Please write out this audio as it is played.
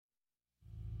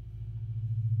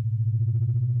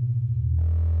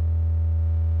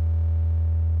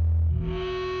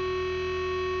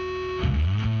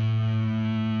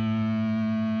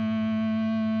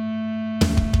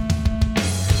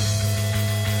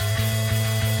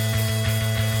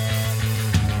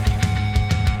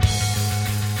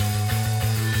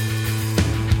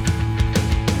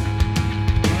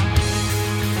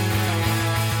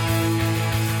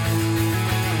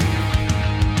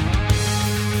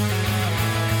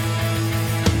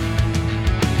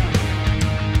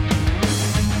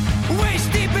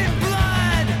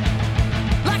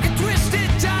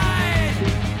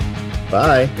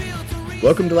Bye.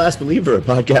 Welcome to Last Believer, a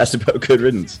podcast about good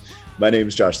riddance. My name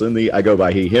is Josh Lindley. I go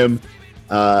by he, him.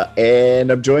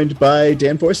 And I'm joined by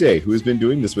Dan Forcier, who has been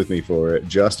doing this with me for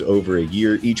just over a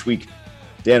year each week.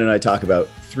 Dan and I talk about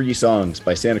 3 songs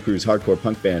by Santa Cruz hardcore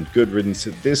punk band Good Riddance.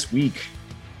 This week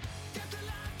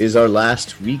is our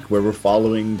last week where we're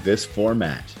following this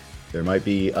format. There might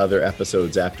be other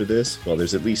episodes after this. Well,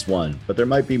 there's at least one, but there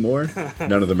might be more.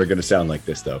 None of them are going to sound like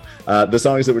this, though. The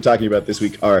songs that we're talking about this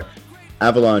week are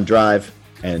Avalon Drive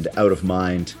and Out of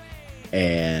Mind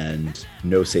and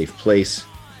No Safe Place.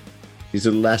 These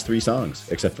are the last 3 songs,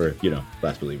 except for,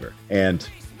 Last Believer. And,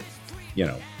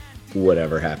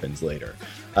 whatever happens later.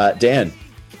 Dan.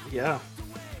 Yeah.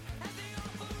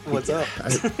 What's up?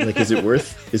 Is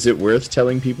it worth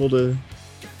telling people to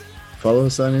follow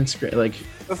us on Instagram?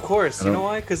 Of course. You know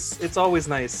why? Because it's always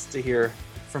nice to hear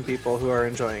from people who are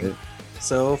enjoying it.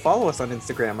 So follow us on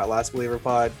Instagram at Last Believer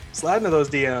Pod. Slide into those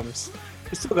DMs.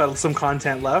 We still got some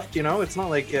content left, It's not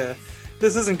like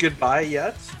this isn't goodbye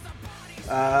yet.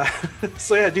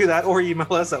 So yeah, do that or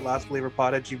email us at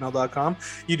lastbelieverpod@gmail.com.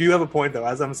 You do have a point though,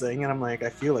 as I'm saying, and I'm like, I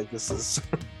feel like this is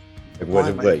what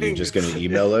you're just gonna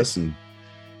email us and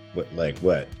what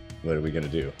are we gonna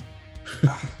do?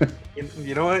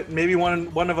 You know what? Maybe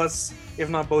one of us, if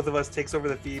not both of us, takes over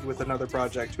the feed with another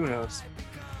project. Who knows?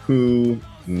 Who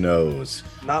knows?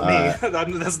 Not me.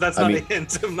 That's not a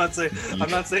hint. I'm not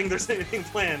saying there's anything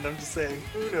planned. I'm just saying,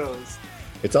 who knows?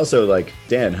 It's also like,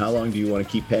 Dan, how long do you want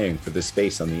to keep paying for this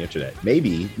space on the internet?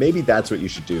 Maybe that's what you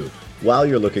should do while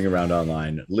you're looking around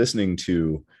online, listening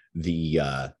to the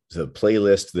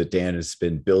playlist that Dan has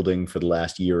been building for the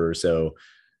last year or so.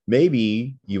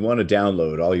 Maybe you want to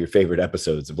download all your favorite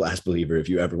episodes of Last Believer if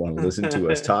you ever want to listen to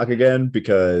us talk again,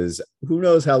 because who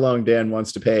knows how long Dan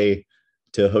wants to pay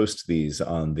to host these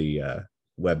on the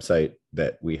website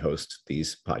that we host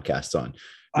these podcasts on.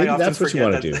 Maybe that's what you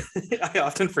want to do. I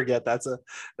often forget that's a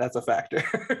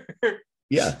factor.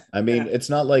 Yeah, it's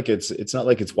not like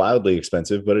it's wildly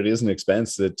expensive, but it is an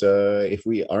expense that if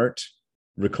we aren't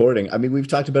recording, we've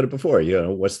talked about it before.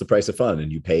 What's the price of fun?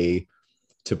 And you pay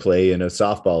to play in a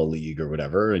softball league or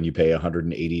whatever, and you pay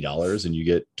 $180 and you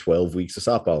get 12 weeks of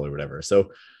softball or whatever.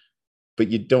 So, but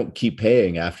you don't keep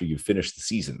paying after you finish the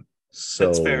season. So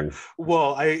that's fair.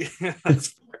 Well, that's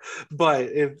fair. But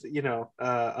if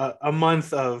a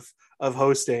month of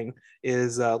hosting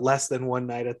is less than one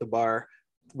night at the bar,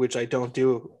 which I don't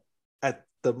do at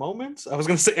the moment. I was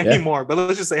going to say anymore, but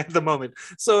let's just say at the moment.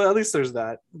 So at least there's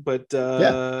that. But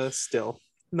still,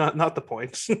 not the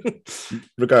point.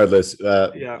 Regardless,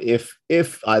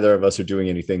 if either of us are doing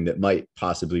anything that might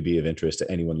possibly be of interest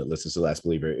to anyone that listens to Last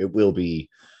Believer, it will be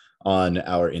on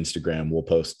our Instagram. We'll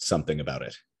post something about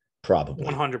it. Probably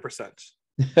 100%.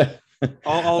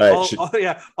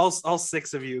 All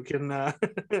 6 of you can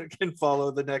follow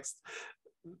the next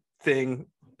thing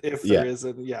if there is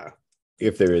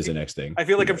if there is a next thing. I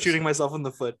feel like I'm shooting myself in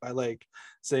the foot by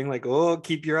saying oh,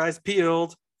 keep your eyes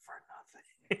peeled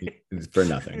for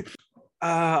nothing.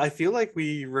 I feel like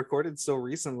we recorded so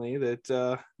recently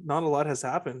that not a lot has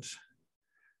happened.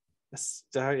 I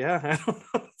don't know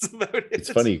what's about it. It's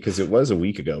funny because it was a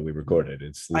week ago we recorded.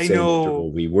 It's the same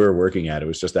interval we were working at. It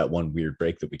was just that one weird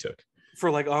break that we took for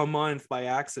a month by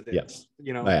accident. Yes,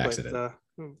 by accident.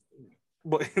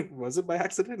 Was it by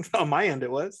accident? On my end,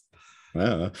 it was.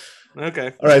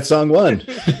 Okay. All right. Song 1.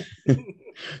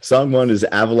 Song 1 is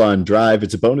Avalon Drive.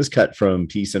 It's a bonus cut from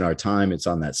Peace in Our Time. It's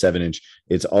on that 7-inch.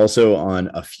 It's also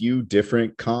on a few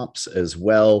different comps as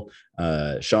well.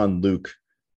 Sean, Luke,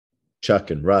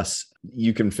 Chuck, and Russ.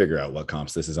 You can figure out what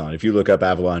comps this is on. If you look up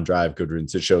Avalon Drive, Good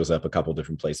Riddance, it shows up a couple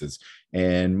different places,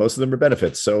 and most of them are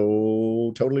benefits.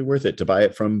 So totally worth it to buy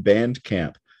it from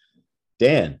Bandcamp.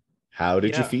 Dan, how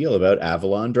did you feel about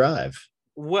Avalon Drive?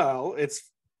 Well, it's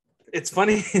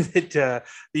funny that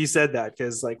you said that,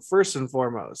 because first and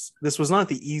foremost, this was not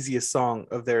the easiest song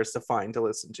of theirs to find to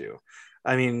listen to.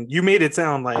 You made it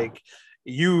sound like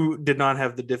you did not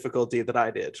have the difficulty that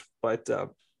I did, but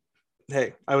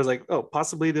hey, I was like, oh,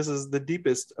 possibly this is the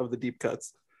deepest of the deep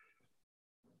cuts.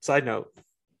 Side note,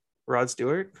 Rod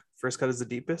Stewart, first cut is the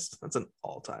deepest. That's an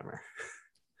all-timer.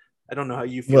 I don't know how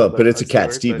you feel. Well, but it's a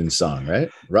Cat Stevens song, right?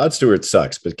 Rod Stewart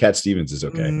sucks, but Cat Stevens is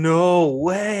okay. No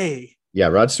way. Yeah,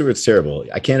 Rod Stewart's terrible.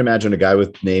 I can't imagine a guy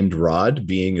named Rod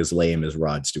being as lame as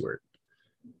Rod Stewart.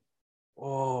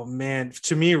 Oh, man.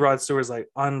 To me, Rod Stewart's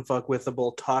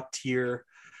unfuckwithable, top tier.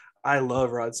 I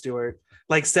love Rod Stewart.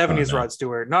 70s Rod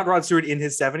Stewart. Not Rod Stewart in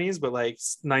his 70s, but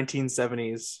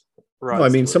 1970s Rod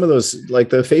Stewart. Some of those,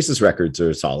 the Faces records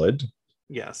are solid.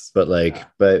 Yes. But like,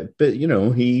 Yeah. but you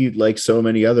know, he, like so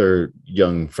many other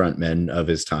young frontmen of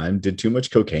his time, did too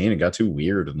much cocaine and got too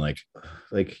weird. And like,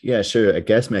 yeah, sure. I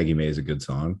guess Maggie May is a good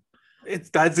song. You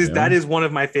That know, is one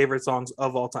of my favorite songs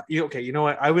of all time. Okay, you know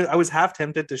what? I was half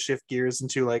tempted to shift gears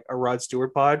into like a Rod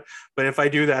Stewart pod, but if I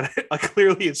do that,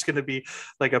 clearly it's going to be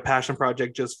like a passion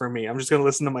project just for me. I'm just going to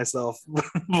listen to myself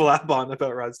blab on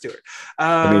about Rod Stewart.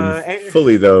 I mean, And,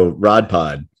 fully though, Rod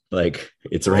Pod, like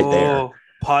it's right there. oh,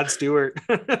 Pod Stewart.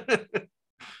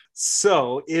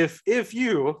 So if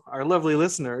you, our lovely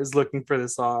listener, is looking for the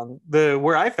song, the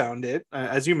where I found it,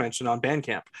 as you mentioned on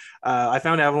Bandcamp, I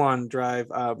found Avalon Drive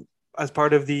as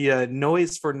part of the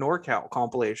Noise for NorCal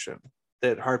compilation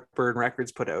that Heartburn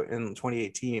Records put out in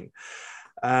 2018.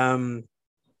 Um,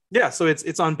 yeah, so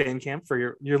it's on Bandcamp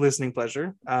for your listening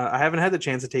pleasure. I haven't had the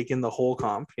chance to take in the whole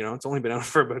comp. You know, it's only been out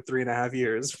for about 3.5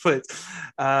 years, but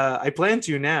I plan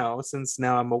to now, since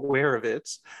now I'm aware of it.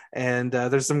 And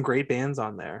there's some great bands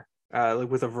on there, like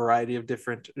with a variety of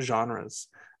different genres.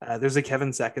 There's a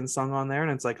Kevin Seconds song on there,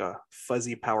 and it's like a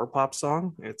fuzzy power pop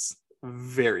song. It's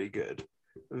very good.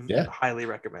 Yeah. Highly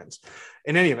recommend.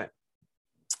 In any event,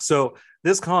 so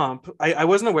this comp, I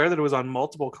wasn't aware that it was on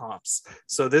multiple comps.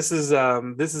 So this is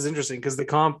interesting because the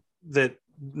comp that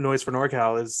Noise for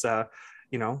NorCal is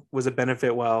was a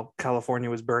benefit while California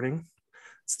was burning.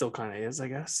 Still kind of is, I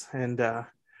guess. And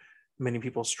many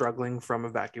people struggling from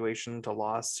evacuation to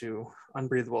loss to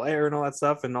unbreathable air and all that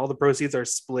stuff. And all the proceeds are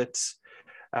split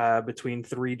between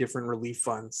 3 different relief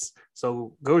funds.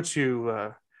 So go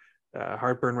to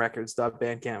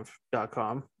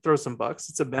heartburnrecords.bandcamp.com, throw some bucks.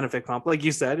 It's a benefit comp, like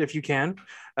you said, if you can.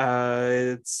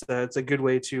 It's a good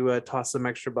way to toss some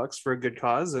extra bucks for a good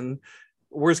cause. And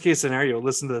worst case scenario,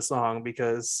 listen to the song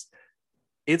because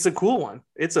it's a cool one.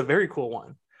 It's a very cool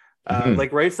one.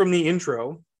 Like right from the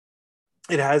intro,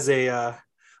 it has a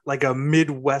like a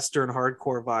Midwestern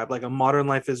hardcore vibe, like a Modern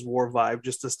Life is War vibe,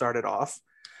 just to start it off.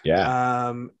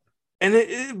 Yeah. And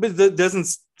it doesn't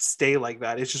stay like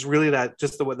that. It's just really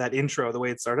that intro, the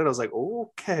way it started. I was like,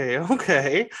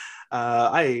 okay.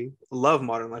 I love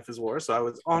Modern Life is War, so I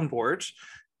was on board.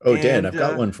 Oh, Dan, I've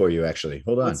got one for you, actually.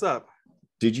 Hold on. What's up?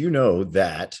 Did you know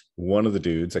that one of the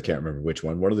dudes, I can't remember which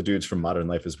one of the dudes from Modern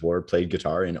Life is War played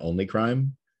guitar in Only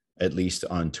Crime, at least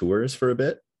on tours for a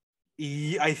bit?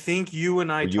 I think you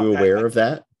and I. Were you aware of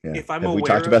that? Yeah. If I'm Have aware, we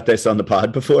talked about this on the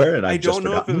pod before? And I don't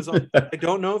know if it was. I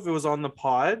don't know if it was on the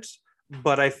pod,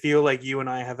 but I feel like you and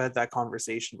I have had that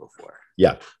conversation before.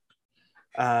 Yeah.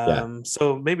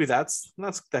 So maybe that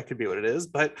could be what it is.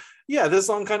 But yeah, this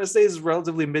song kind of stays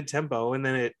relatively mid-tempo, and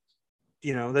then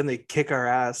then they kick our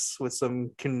ass with some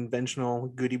conventional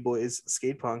Goody Boys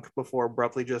skate punk before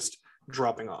abruptly just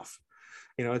dropping off.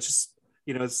 It's just,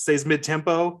 it stays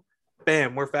mid-tempo,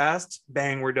 bam, we're fast,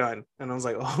 bang, we're done. And I was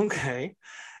like, oh, okay.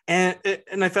 And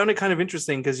I found it kind of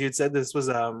interesting because you had said this was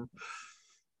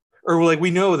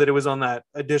we know that it was on that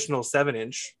additional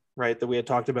 7-inch, right, that we had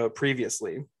talked about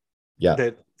previously. Yeah.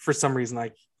 That for some reason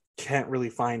I can't really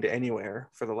find anywhere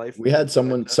for the life. We had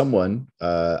someone,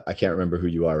 I can't remember who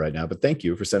you are right now, but thank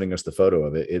you for sending us the photo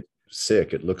of it. It's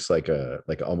sick. It looks like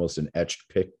almost an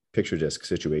etched picture disc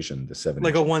situation. The 7-inch,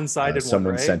 like a one-sided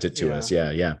someone one, right? sent it to us.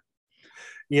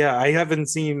 Yeah. I haven't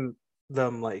seen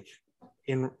them like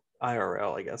in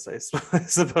IRL, I guess I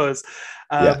suppose.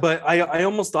 But I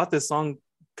almost thought this song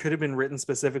could have been written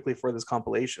specifically for this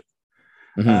compilation.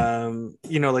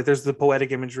 Mm-hmm. Like there's the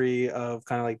poetic imagery of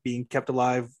kind of like being kept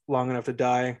alive long enough to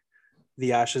die.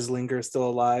 The ashes linger still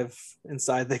alive.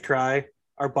 Inside they cry.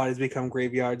 Our bodies become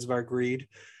graveyards of our greed.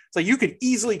 It's like you could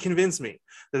easily convince me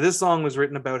that this song was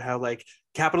written about how like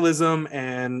capitalism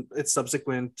and its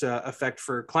subsequent effect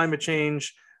for climate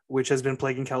change, which has been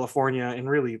plaguing California and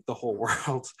really the whole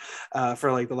world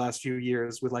for like the last few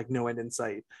years with like no end in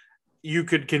sight. You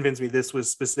could convince me this was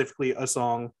specifically a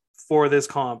song for this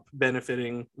comp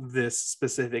benefiting this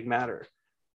specific matter.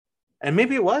 And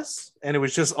maybe it was, and it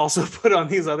was just also put on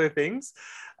these other things.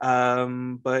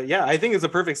 But yeah, I think it's a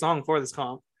perfect song for this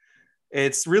comp.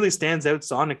 It's really stands out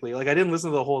sonically. Like I didn't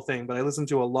listen to the whole thing, but I listened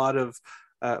to a lot of,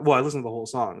 I listened to the whole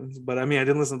song, but I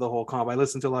didn't listen to the whole comp. I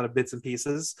listened to a lot of bits and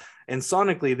pieces, and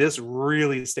sonically this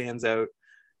really stands out,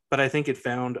 but I think it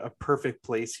found a perfect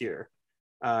place here.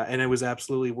 And it was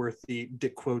absolutely worth the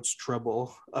Dick Quotes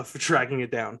trouble of tracking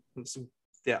it down.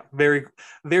 Very,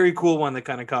 very cool one that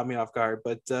kind of caught me off guard.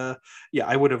 But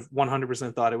I would have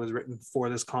 100% thought it was written for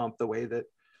this comp the way that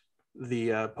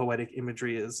the poetic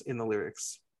imagery is in the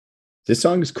lyrics. This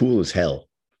song is cool as hell.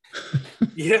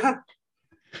 Yeah.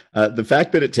 The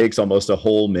fact that it takes almost a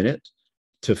whole minute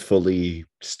to fully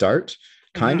start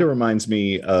kind of reminds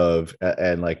me of,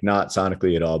 and like not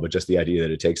sonically at all, but just the idea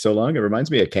that it takes so long. It reminds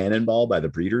me of Cannonball by the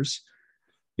Breeders.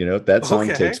 You know, that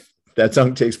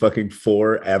song takes fucking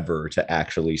forever to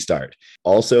actually start.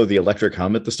 Also, the electric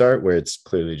hum at the start, where it's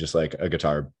clearly just like a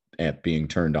guitar amp being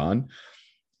turned on,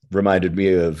 reminded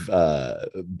me of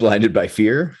Blinded by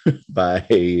Fear by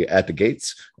At the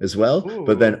Gates as well. Ooh.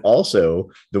 But then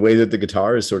also the way that the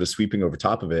guitar is sort of sweeping over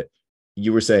top of it,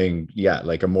 you were saying, yeah,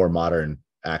 like a more modern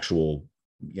actual,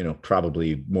 you know,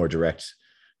 probably more direct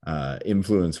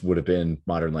influence would have been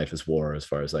Modern Life is War as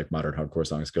far as like modern hardcore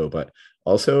songs go, but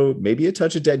also maybe a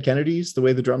touch of Dead Kennedys, the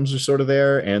way the drums are sort of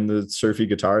there and the surfy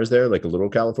guitar is there, like a little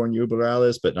California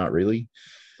Borealis, but not really.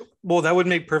 Well, that would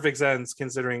make perfect sense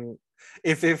considering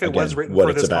if it again, was written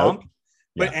for this comp,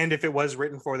 but and if it was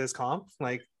written for this comp,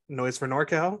 like Noise for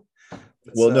NorCal.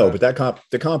 Well, no, but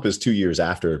the comp is 2 years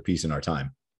after Peace in Our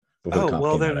Time. Before the comp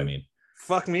came out, I mean,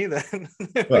 fuck me then.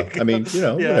 Well, I mean, you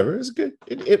know, whatever. It's good.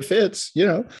 It fits, you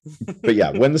know. But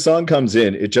yeah, when the song comes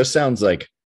in, it just sounds like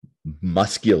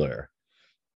muscular.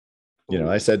 You know,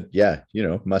 I said, yeah, you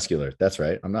know, muscular. That's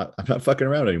right. I'm not fucking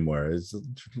around anymore. It's the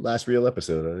last real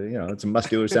episode. You know, it's a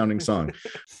muscular sounding song.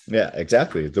 Yeah,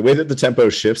 exactly. The way that the tempo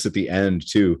shifts at the end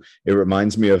too, it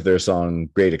reminds me of their song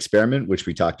Great Experiment, which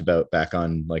we talked about back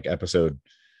on like episode,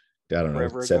 I don't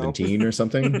know, 17 or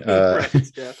something.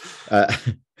 Right, yeah.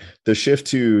 The shift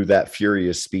to that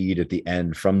furious speed at the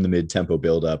end from the mid-tempo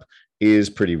buildup is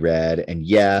pretty rad. And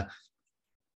yeah,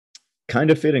 kind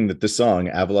of fitting that this song,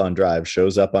 Avalon Drive,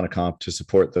 shows up on a comp to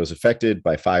support those affected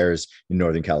by fires in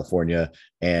Northern California.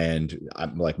 And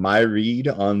I'm like, my read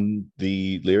on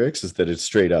the lyrics is that it's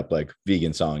straight up like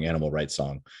vegan song, animal rights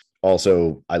song.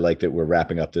 Also, I like that we're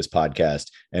wrapping up this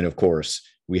podcast. And of course,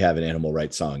 we have an animal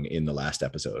rights song in the last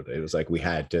episode. It was like it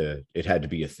had to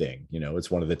be a thing. You know,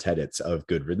 it's one of the tenets of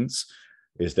Good Riddance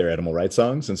is their animal rights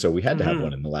songs. And so we had to have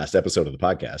one in the last episode of the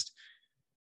podcast.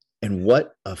 And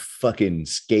what a fucking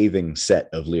scathing set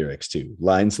of lyrics too.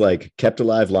 Lines like kept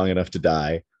alive long enough to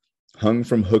die, hung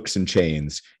from hooks and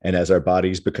chains, and as our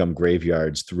bodies become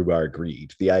graveyards through our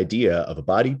greed. The idea of a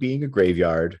body being a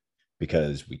graveyard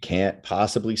because we can't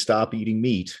possibly stop eating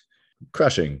meat.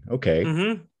 Crushing.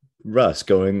 Okay. Russ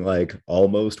going like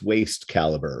almost waist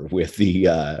caliber with the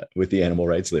animal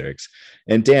rights lyrics.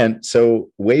 And Dan, so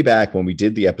way back when we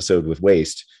did the episode with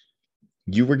Waste,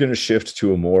 you were going to shift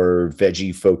to a more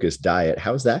veggie focused diet.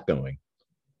 How's that going?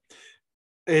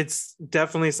 It's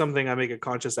definitely something I make a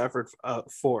conscious effort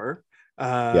for.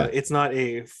 It's not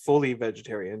a fully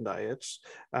vegetarian diet,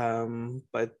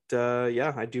 but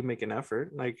I do make an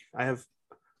effort. Like I have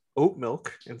oat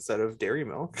milk instead of dairy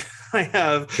milk. I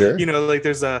have, you know, like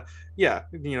there's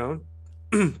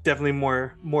definitely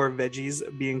more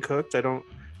veggies being cooked. I don't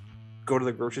go to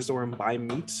the grocery store and buy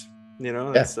meat. You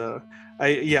know, that's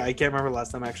I can't remember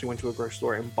last time I actually went to a grocery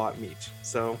store and bought meat.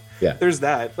 So there's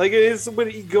that. Like it is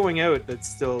when going out, it's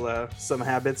still some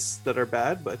habits that are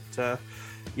bad, but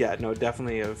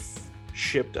definitely have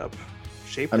shaped up.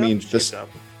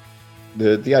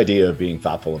 The idea of being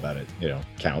thoughtful about it, you know,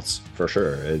 counts for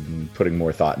sure, and putting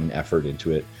more thought and effort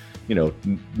into it. You know,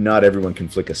 not everyone can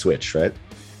flick a switch, right?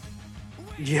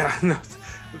 Yeah, no.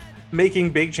 Making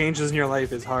big changes in your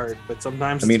life is hard, but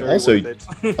sometimes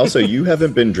also you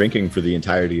haven't been drinking for the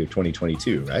entirety of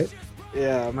 2022, right?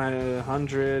 Yeah, I'm at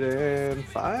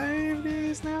 105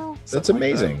 days now. That's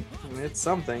amazing. That. It's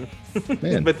something.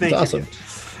 Man, but thank awesome. you.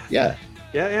 Yeah.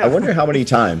 Yeah. I wonder how many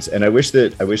times, and I wish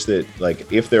that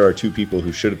like if there are two people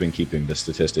who should have been keeping this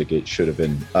statistic, it should have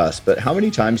been us. But how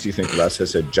many times do you think Russ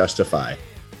has said justify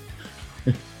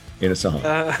in a song?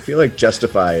 I feel like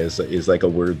justify is like a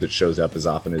word that shows up as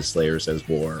often as Slayer says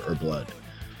war or blood.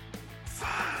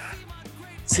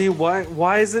 See,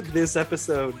 why is it this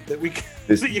episode that we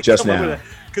just now?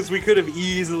 Because we could have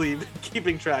easily been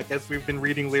keeping track as we've been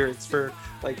reading lyrics for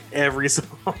like every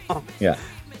song. Yeah.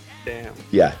 Damn.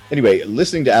 Yeah. Anyway,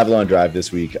 listening to Avalon Drive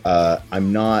this week,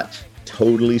 I'm not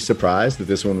totally surprised that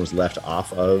this one was left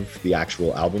off of the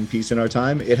actual album Peace in Our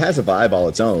Time. It has a vibe all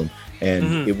its own,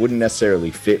 and it wouldn't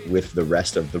necessarily fit with the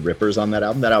rest of the rippers on that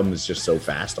album. That album is just so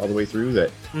fast all the way through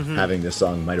that having this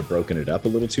song might have broken it up a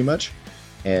little too much.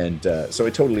 And so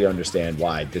I totally understand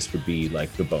why this would be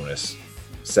like the bonus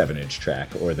 7-inch track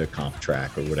or the comp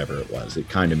track or whatever it was. It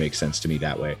kind of makes sense to me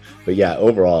that way. But yeah,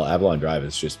 overall, Avalon Drive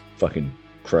is just fucking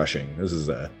crushing. This is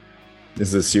a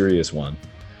serious one.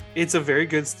 It's a very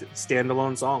good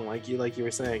standalone song, like you were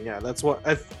saying. Yeah, that's what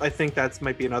I think that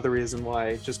might be another reason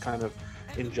why, just kind of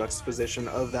in juxtaposition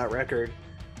of that record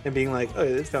and being like, oh,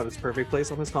 it found its perfect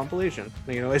place on this compilation.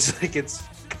 You know, it's like it's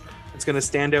going to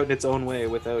stand out in its own way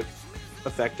without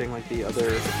affecting like the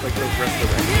other, like the rest of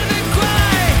the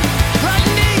record.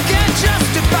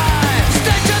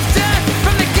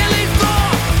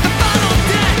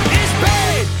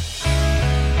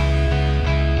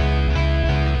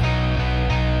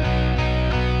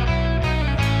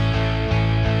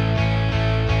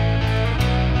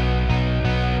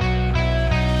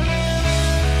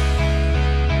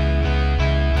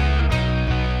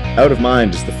 Out of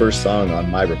Mind is the first song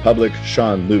on My Republic.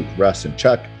 Sean, Luke, Russ, and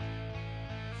Chuck.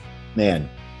 Man,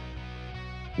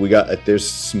 there's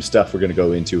some stuff we're going to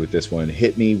go into with this one.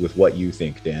 Hit me with what you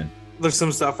think, Dan. There's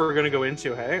some stuff we're going to go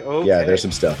into, hey? Okay. Yeah, there's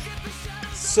some stuff.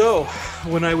 So,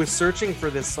 when I was searching for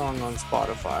this song on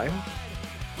Spotify,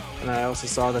 and I also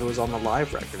saw that it was on the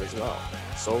live record as well.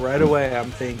 So right away, I'm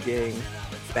thinking,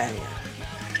 banger.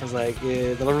 I was like,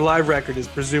 the live record is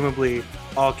presumably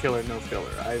all killer, no filler.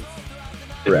 I've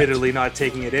admittedly not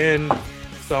taking it in,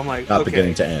 so I'm like, not okay,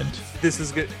 beginning to end. This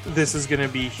is good. This is gonna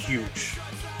be huge.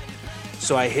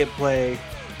 So I hit play,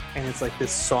 and it's like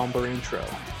this somber intro.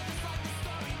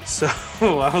 So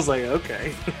I was like, okay,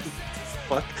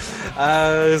 fuck.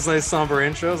 It's like somber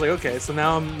intro. I was like, okay. So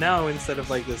now instead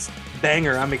of like this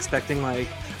banger, I'm expecting like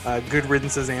Good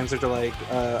Riddance's answer to like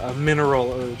a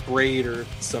Mineral or Braid or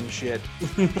some shit.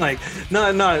 Like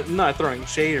not throwing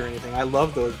shade or anything. I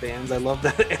love those bands. I love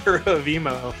that era of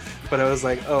emo. But I was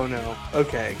like, oh no,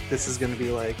 okay, this is gonna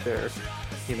be like their,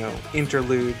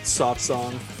 interlude soft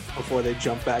song before they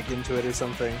jump back into it or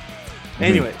something. Mm-hmm.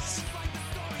 Anyways,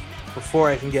 before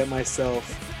I can get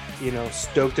myself,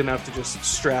 stoked enough to just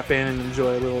strap in and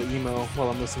enjoy a little emo while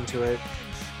I'm listening to it,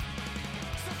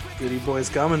 Goody Boys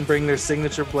come and bring their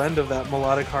signature blend of that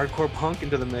melodic hardcore punk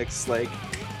into the mix. Like,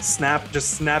 snap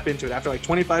into it. After like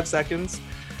 25 seconds,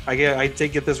 I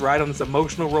get this ride on this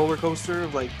emotional roller coaster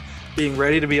of like being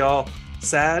ready to be all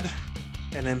sad,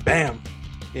 and then bam,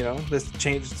 this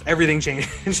changes. Everything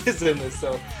changes in this.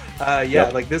 So,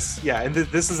 yep. Like this, and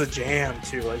this is a jam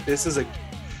too. Like this is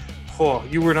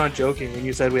you were not joking when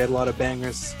you said we had a lot of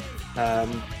bangers,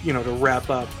 to wrap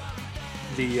up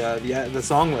the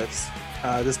song list.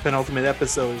 This penultimate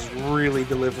episode is really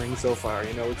delivering so far.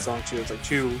 With song 2, it's like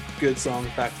 2 good songs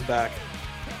back to back.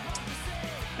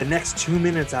 The next 2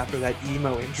 minutes after that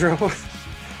emo intro,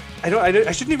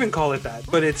 I shouldn't even call it that,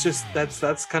 but it's just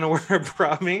that's kind of where it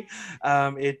brought me.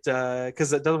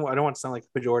 Because it doesn't. I don't want to sound like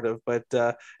pejorative, but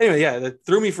anyway, that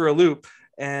threw me for a loop.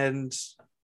 And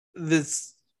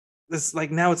this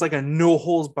like now it's like a no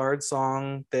holds barred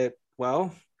song that,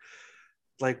 well,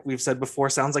 like we've said before,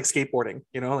 sounds like skateboarding,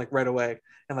 like right away.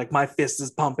 And like my fist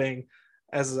is pumping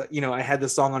as, I had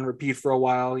this song on repeat for a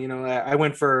while. I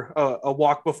went for a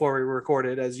walk before we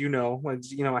recorded, as when,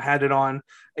 I had it on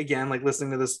again, like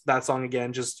listening to that song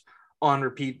again, just on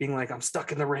repeat, being like, I'm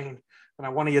stuck in the rain and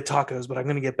I want to get tacos, but I'm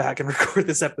going to get back and record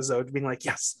this episode, being like,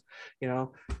 yes,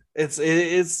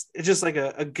 it's just like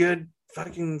a good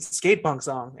fucking skate punk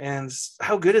song. And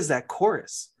how good is that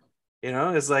chorus?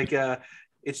 It's like,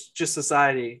 it's just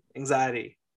society,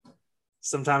 anxiety.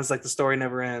 Sometimes like the story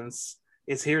never ends.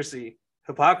 It's heresy,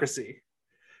 hypocrisy.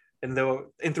 And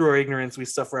through our ignorance, we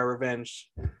suffer our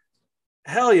revenge.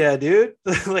 Hell yeah, dude.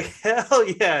 Like, hell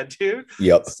yeah, dude.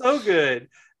 Yep. So good.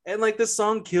 And like this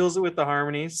song kills it with the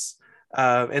harmonies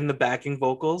and the backing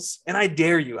vocals. And I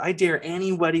dare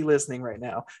anybody listening right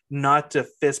now not to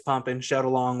fist pump and shout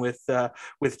along with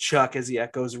Chuck as he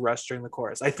echoes Rush during the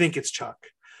chorus. I think it's Chuck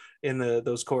in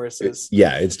those choruses.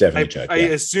 It's definitely Chuck. I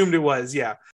assumed it was,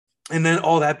 yeah. And then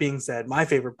all that being said, my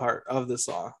favorite part of the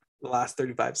song, the last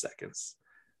 35 seconds.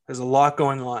 There's a lot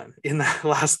going on in that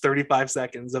last 35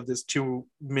 seconds of this 2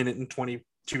 minute and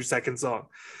 22 second song.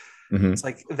 Mm-hmm. It's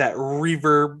like that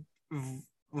reverb on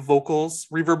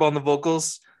the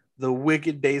vocals, the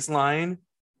wicked bass line,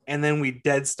 and then we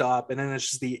dead stop, and then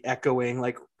it's just the echoing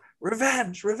like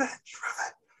revenge.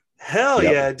 Hell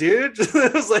yeah, dude.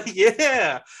 It was like,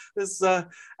 yeah, this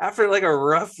after like a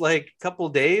rough like couple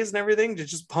days and everything,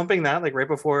 just pumping that like right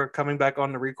before coming back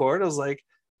on to record, I was like,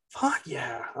 fuck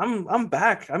yeah, I'm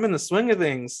back, I'm in the swing of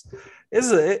things. This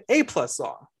is a A+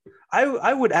 song.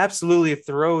 I would absolutely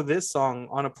throw this song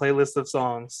on a playlist of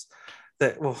songs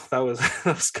that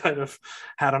was kind of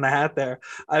hat on a hat there,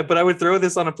 but I would throw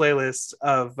this on a playlist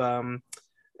of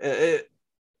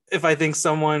if I think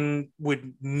someone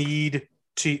would need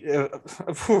a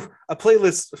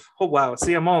playlist. Oh wow,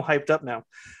 see, I'm all hyped up now.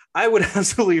 I would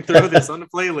absolutely throw this on a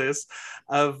playlist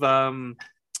of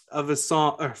a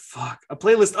song, or a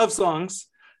playlist of songs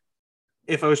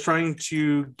if I was trying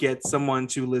to get someone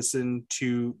to listen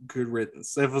to Good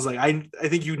Riddance. If it was like, I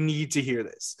think you need to hear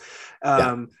this,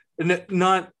 not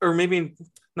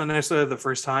necessarily the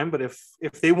first time, but if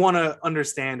they want to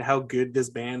understand how good this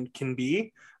band can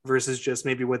be versus just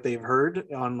maybe what they've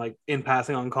heard on like in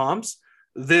passing on comps,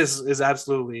 this is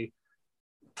absolutely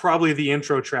probably the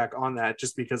intro track on that,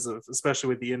 just because of, especially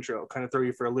with the intro, kind of throw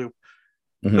you for a loop.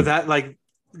 Mm-hmm. But that, like,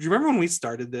 do you remember when we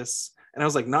started this and I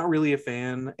was like not really a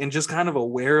fan and just kind of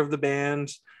aware of the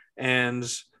band, and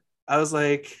I was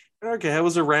like, okay, I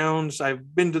was around,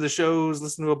 I've been to the shows,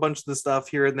 listened to a bunch of the stuff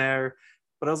here and there,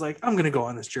 but I was like, I'm gonna go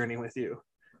on this journey with you.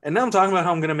 And now I'm talking about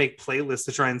how I'm gonna make playlists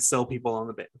to try and sell people on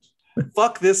the band.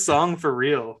 Fuck this song for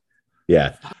real.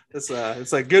 Yeah, it's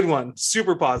a good one,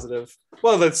 super positive.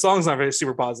 Well, the song's not very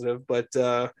super positive, but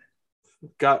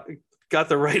got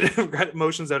the right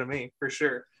emotions out of me for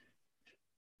sure.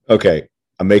 Okay,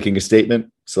 I'm making a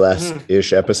statement. It's the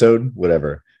last-ish episode,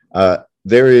 whatever.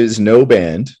 There is no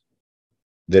band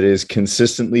that is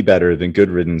consistently better than Good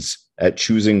Riddance at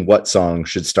choosing what song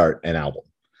should start an album.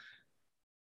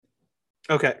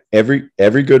 Okay. Every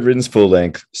Good Riddance full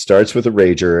length starts with a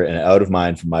rager, and Out of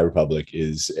Mind from My Republic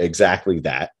is exactly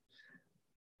that.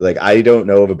 Like, I don't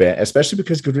know of a band, especially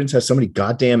because Good Riddance has so many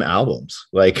goddamn albums.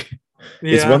 Like,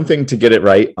 it's one thing to get it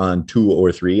right on 2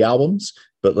 or 3 albums,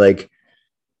 but like,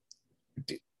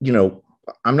 you know,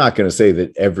 I'm not going to say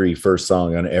that every first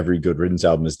song on every Good Riddance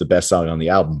album is the best song on the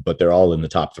album, but they're all in the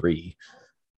top 3.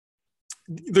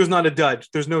 There's not a dud.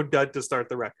 There's no dud to start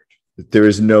the record. There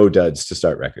is no duds to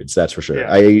start records. That's for sure.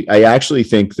 Yeah. I actually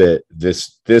think that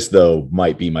this though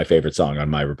might be my favorite song on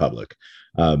My Republic.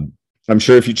 I'm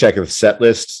sure if you check the set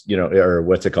list, you know, or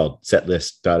what's it called?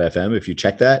 Setlist.fm. If you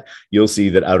check that, you'll see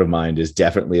that Out of Mind is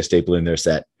definitely a staple in their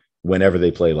set whenever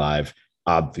they play live.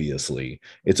 Obviously,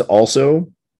 it's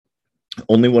also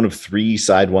only one of 3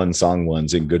 side 1 song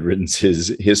ones in Good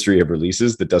Riddance's history of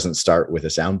releases that doesn't start with a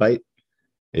soundbite.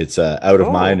 It's Out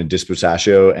of Mind and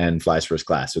Disputatio and Flies First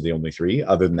Class are the only 3.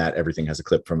 Other than that, everything has a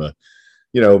clip from a,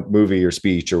 you know, movie or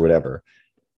speech or whatever.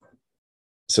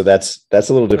 So that's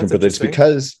a little different,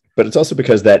 but it's also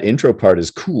because that intro part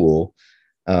is cool.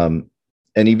 And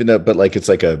even though, but like, it's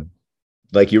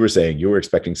like you were saying, you were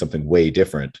expecting something way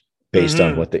different based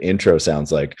on what the intro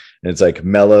sounds like. And it's like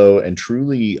mellow and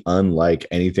truly unlike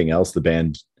anything else the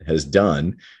band has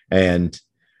done. And,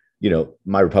 you know,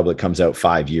 My Republic comes out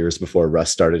 5 years before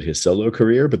Russ started his solo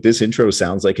career, but this intro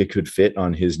sounds like it could fit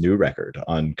on his new record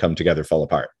on Come Together, Fall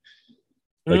Apart.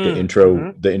 Like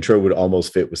the intro would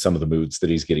almost fit with some of the moods that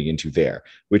he's getting into there,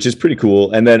 which is pretty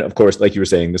cool. And then, of course, like you were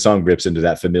saying, the song rips into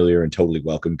that familiar and totally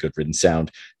welcome Good Riddance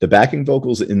sound. The backing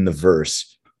vocals in the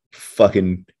verse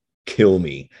fucking kill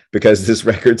me, because this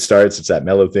record starts, it's that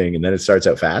mellow thing, and then it starts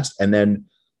out fast, and then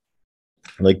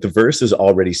like the verse is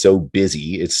already so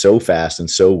busy, it's so fast and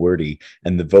so wordy,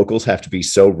 and the vocals have to be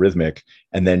so rhythmic,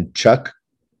 and then Chuck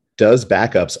does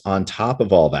backups on top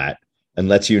of all that and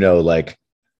lets you know, like,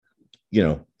 you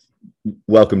know,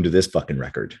 welcome to this fucking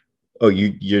record. Oh,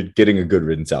 you're getting a Good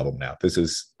Riddance album now. This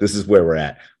is where we're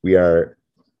at. We are,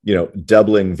 you know,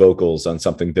 doubling vocals on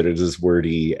something that is as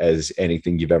wordy as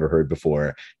anything you've ever heard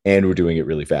before, and we're doing it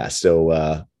really fast.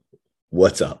 So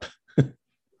what's up?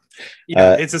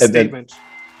 Yeah, it's a statement.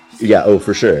 Yeah, oh,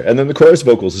 for sure. And then the chorus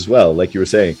vocals as well, like you were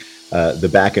saying, the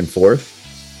back and forth.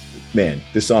 Man,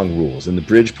 this song rules. And the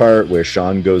bridge part where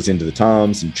Sean goes into the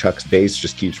toms and Chuck's bass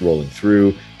just keeps rolling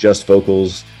through, just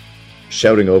vocals,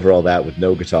 shouting over all that with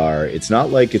no guitar. It's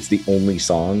not like it's the only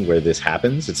song where this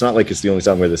happens. It's not like it's the only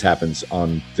song where this happens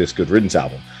on this Good Riddance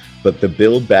album. But the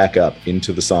build back up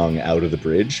into the song Out of the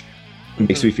Bridge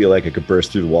makes me feel like I could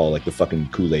burst through the wall like the fucking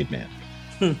Kool-Aid Man.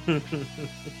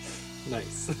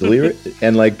 Nice.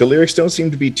 The lyrics don't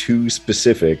seem to be too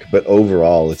specific, but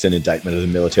overall it's an indictment of the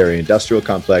military-industrial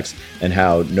complex and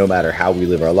how no matter how we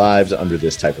live our lives under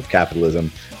this type of capitalism,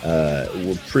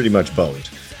 we're pretty much boned.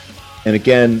 And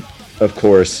again, of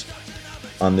course,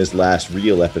 on this last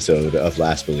real episode of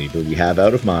Last Believer, we have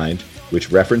Out of Mind,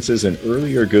 which references an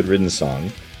earlier Good Riddance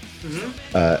song,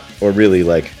 or really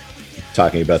like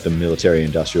talking about the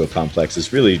military-industrial complex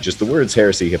is really just the words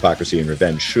heresy, hypocrisy, and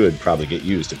revenge should probably get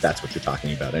used if that's what you're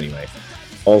talking about anyway.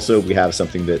 Also, we have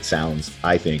something that sounds,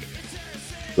 I think,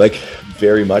 like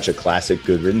very much a classic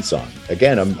Good Riddance song.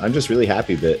 Again, I'm just really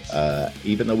happy that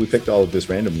even though we picked all of this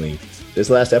randomly, this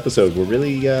last episode, we're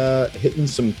really hitting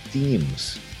some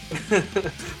themes.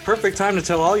 Perfect time to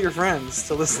tell all your friends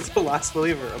to listen to Last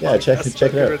Believer. Yeah, check it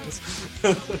out.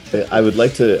 I would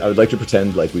like to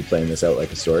pretend like we planned this out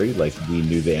like a story, like we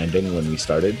knew the ending when we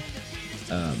started,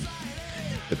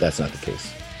 but that's not the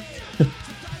case.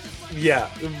 Yeah,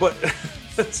 but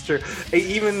that's true.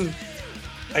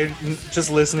 I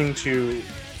just listening to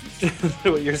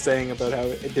what you're saying about how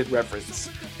it did reference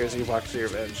Here's Hypocrisy,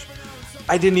 Revenge.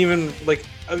 I didn't even like.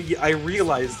 I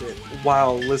realized it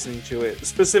while listening to it,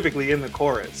 specifically in the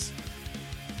chorus,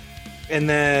 and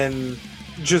then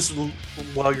just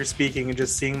while you're speaking and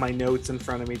just seeing my notes in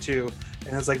front of me too,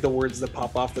 and it's like the words that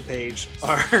pop off the page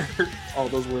are all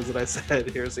those words that I said.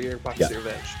 Here's your Pockets of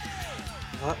Revenge.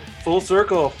 Full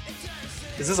circle.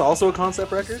 Is this also a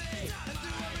concept record?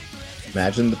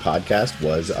 Imagine the podcast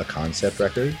was a concept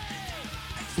record.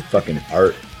 Fucking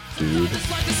art, dude.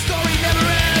 It's like the story never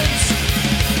ends.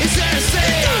 Is there a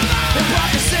say? The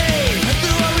prophecy. And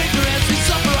through our ignorance we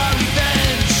suffer our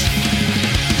revenge.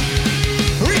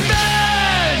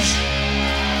 Revenge!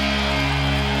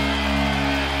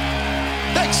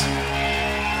 Thanks.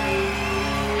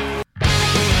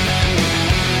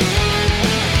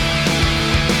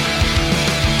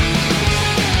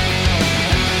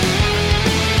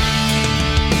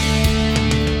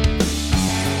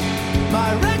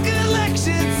 My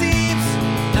recollection seems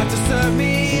not to serve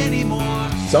me anymore.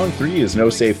 Song 3 is No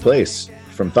Safe Place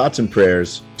from Thoughts and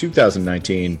Prayers,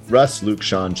 2019. Russ, Luke,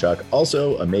 Sean, Chuck.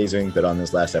 Also amazing that on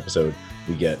this last episode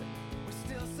we get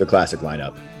the classic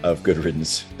lineup of Good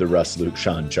Riddance, the Russ, Luke,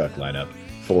 Sean, Chuck lineup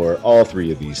for all 3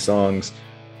 of these songs.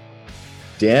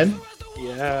 Dan,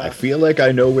 Yeah. I feel like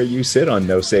I know where you sit on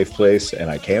No Safe Place, and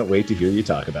I can't wait to hear you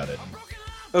talk about it.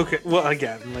 Okay, well,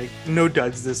 again, like, no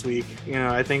duds this week. You know,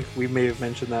 I think we may have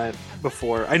mentioned that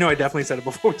before. I know I definitely said it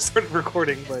before we started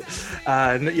recording, but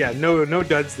no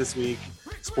duds this week.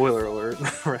 Spoiler alert,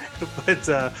 right?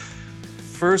 But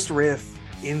first riff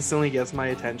instantly gets my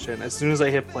attention. As soon as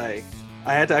I hit play,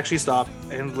 I had to actually stop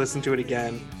and listen to it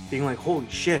again, being like, holy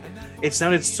shit, it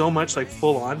sounded so much like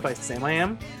Full On by Sam I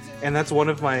Am, and that's one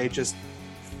of my just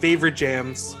favorite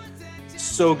jams.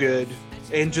 So good.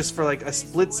 And just for like a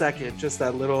split second, just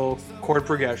that little chord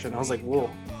progression, I was like,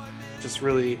 whoa, just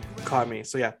really caught me.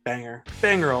 So yeah, banger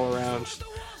all around.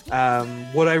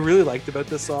 What I really liked about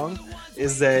this song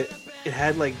is that it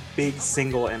had like big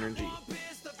single energy.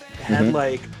 It had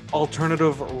like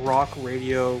alternative rock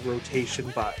radio rotation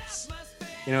vibes.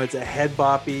 You know, it's a head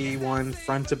boppy one,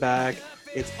 front to back.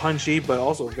 It's punchy, but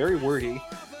also very wordy.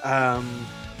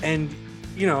 And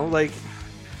you know, like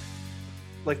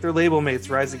their label mates,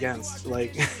 Rise Against,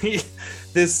 like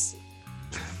this,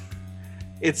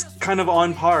 it's kind of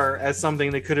on par as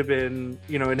something that could have been,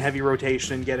 you know, in heavy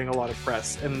rotation and getting a lot of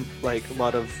press and like a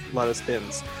lot of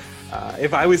spins.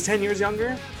 If I was 10 years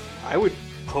younger, I would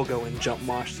pogo and jump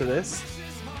mosh to this.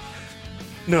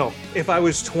 No, if I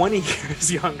was 20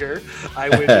 years younger, I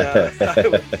would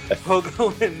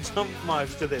pogo and jump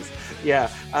mosh to this. Yeah,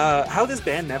 how this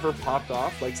band never popped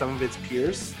off like some of its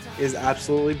peers is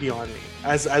absolutely beyond me.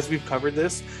 As we've covered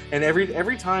this, and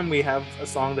every time we have a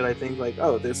song that I think like,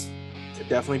 oh, this could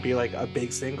definitely be like a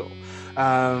big single.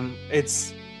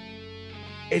 It's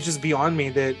just beyond me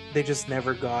that they just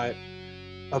never got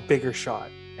a bigger shot,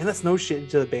 and that's no shit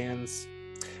to the bands.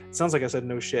 It sounds like I said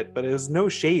no shit, but it was no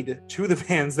shade to the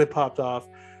bands that popped off,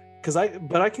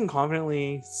 but I can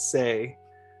confidently say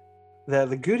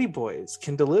that the Goody Boys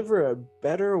can deliver a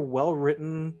better,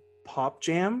 well-written pop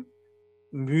jam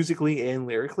musically and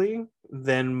lyrically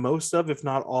than most of, if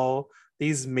not all,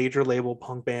 these major label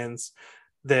punk bands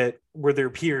that were their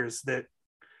peers that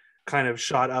kind of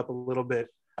shot up a little bit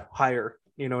higher,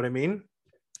 you know what I mean,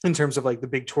 in terms of like the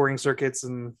big touring circuits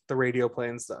and the radio play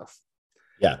and stuff.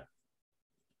 Yeah.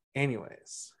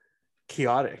 Anyways,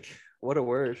 chaotic, what a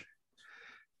word.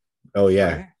 Oh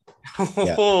yeah,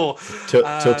 yeah.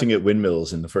 Tilting at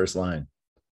windmills in the first line.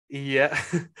 Yeah.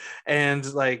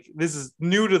 And like, this is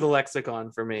new to the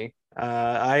lexicon for me.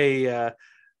 I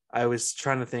was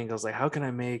trying to think, I was like, how can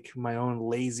I make my own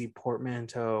lazy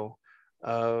portmanteau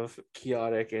of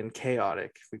chaotic and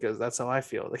chaotic, because that's how I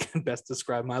feel. They can best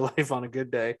describe my life on a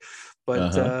good day.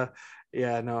 But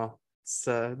yeah, no, it's,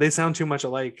 they sound too much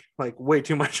alike, like way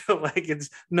too much alike. It's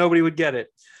nobody would get it.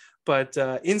 But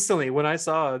instantly when I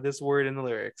saw this word in the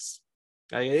lyrics,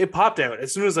 it popped out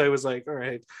as soon as I was like, all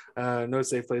right, No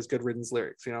Safe Place, Good Riddance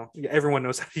lyrics. You know, everyone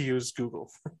knows how to use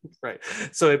Google, right?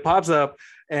 So it pops up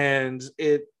and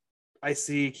I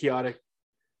see chaotic,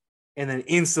 and then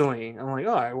instantly I'm like,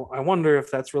 oh, I wonder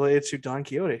if that's related to Don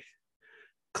Quixote.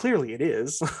 Clearly it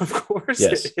is. Of course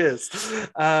yes. It is.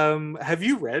 Have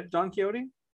you read Don Quixote?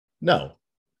 No.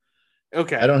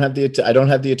 Okay. I don't have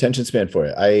the attention span for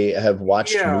it. I have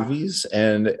watched movies,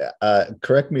 and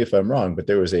correct me if I'm wrong, but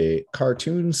there was a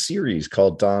cartoon series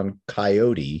called Don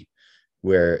Coyote,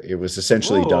 where it was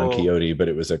essentially Don Quixote, but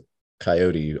it was a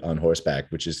coyote on horseback,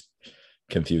 which is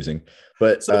confusing.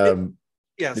 But so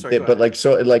I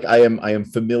am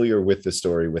familiar with the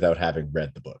story without having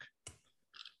read the book.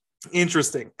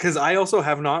 Interesting, because I also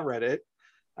have not read it.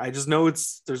 I just know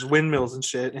there's windmills and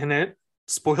shit in it.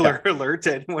 Spoiler alert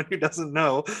to anyone who doesn't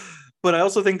know. but I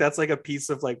also think that's like a piece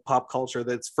of like pop culture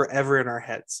that's forever in our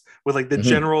heads with like the Mhm.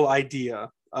 general idea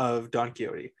of Don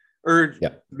Quixote. Or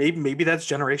Yeah. maybe that's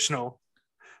generational.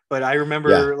 But I Yeah.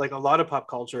 remember like a lot of pop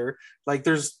culture, like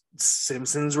there's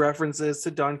Simpsons references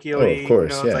to Don Oh, Quixote. of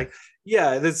course. It's Yeah. like,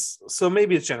 yeah, this, so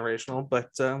maybe it's generational.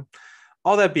 But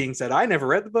all that being said, I never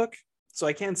read the book, so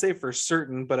I can't say for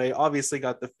certain, but I obviously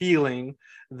got the feeling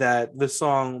that the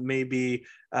song may be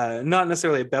not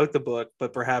necessarily about the book,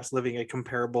 but perhaps living a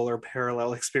comparable or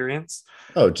parallel experience.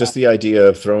 Oh, just the idea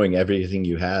of throwing everything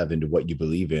you have into what you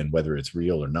believe in, whether it's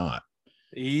real or not.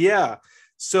 Yeah.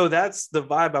 So that's the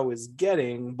vibe I was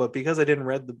getting, but because I didn't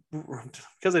read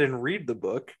the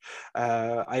book,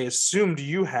 I assumed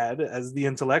you had as the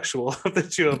intellectual of the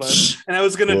two of us, and I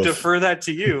was going to Woof. defer that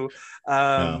to you.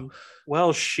 No.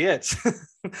 Well, shit.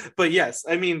 But yes,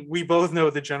 I mean, we both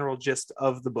know the general gist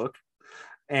of the book,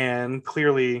 and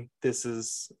clearly this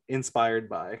is inspired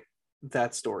by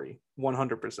that story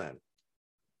 100%.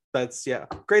 That's, yeah,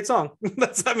 great song.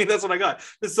 That's what I got.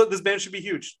 This band should be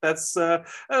huge. That's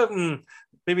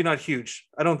maybe not huge.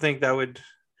 I don't think that would.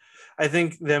 I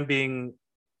think them being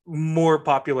more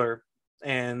popular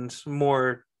and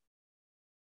more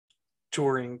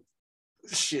touring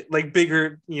shit, like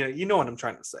bigger, you know what I'm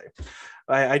trying to say.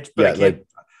 I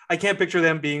can't picture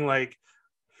them being like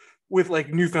with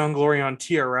like Newfound Glory on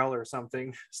TRL or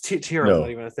something. TRL No. not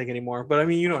even a thing anymore, but I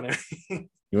mean, you know what I mean.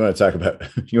 You want to talk about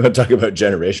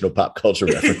generational pop culture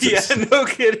references? Yeah, no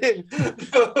kidding.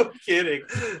 No kidding.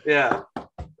 Yeah.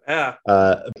 Yeah.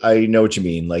 I know what you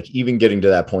mean. Like even getting to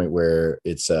that point where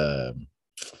it's like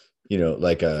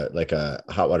a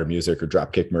Hot Water Music or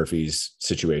Dropkick Murphys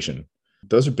situation.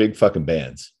 Those are big fucking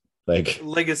bands. Like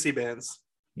legacy bands.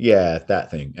 Yeah,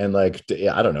 that thing. And like,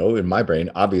 I don't know, in my brain,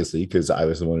 obviously, because I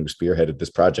was the one who spearheaded this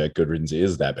project, Good Riddance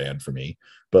is that band for me.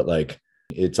 But like,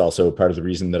 it's also part of the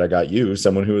reason that I got you,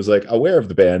 someone who was like aware of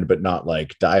the band, but not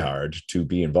like diehard, to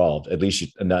be involved, at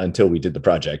least until we did the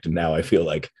project. And now I feel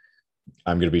like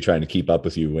I'm going to be trying to keep up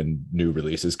with you when new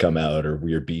releases come out or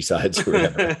weird B-sides or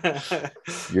whatever.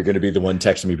 You're going to be the one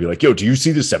texting me, be like, yo, do you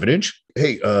see the 7-inch?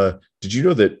 Hey, did you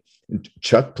know that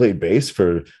Chuck played bass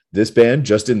for this band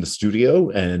just in the studio,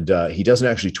 and he doesn't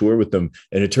actually tour with them,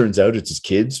 and it turns out it's his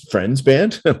kids' friends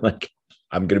band? Like,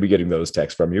 I'm going to be getting those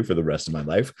texts from you for the rest of my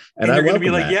life. And you're going to be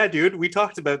welcome like, that. yeah, dude, we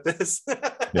talked about this.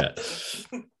 Yeah.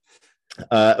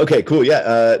 Okay, cool.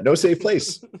 Yeah. No Safe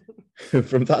Place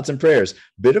from Thoughts and Prayers.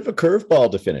 Bit of a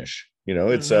curveball to finish. You know,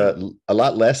 it's a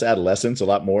lot less Adolescence, a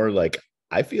lot more like,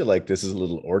 I feel like this is a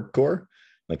little Ordcore,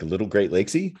 like a little Great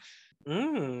Lakesy.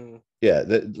 Yeah,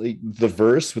 the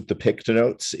verse with the picked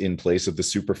notes in place of the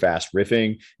super fast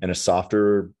riffing and a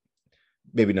softer,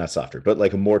 maybe not softer, but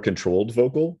like a more controlled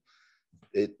vocal.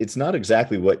 It's not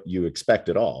exactly what you expect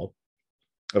at all.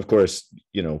 Of course,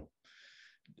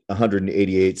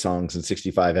 188 songs and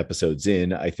 65 episodes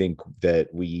in, I think that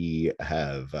we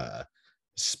have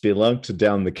spelunked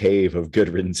down the cave of Good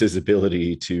Riddance's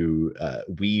ability to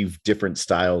weave different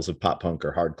styles of pop punk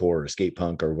or hardcore or skate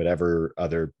punk or whatever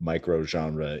other micro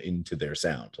genre into their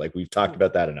sound. Like, we've talked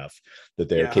about that enough, that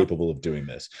they're capable of doing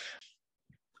this.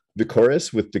 The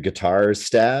chorus with the guitar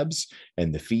stabs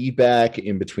and the feedback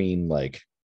in between, like,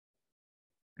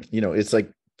 it's like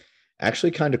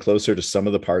actually kind of closer to some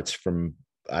of the parts from,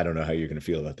 I don't know how you're going to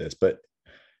feel about this, but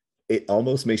it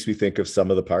almost makes me think of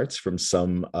some of the parts from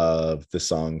some of the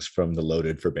songs from the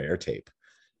Loaded for Bear tape,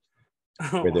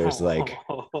 where there's like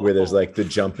the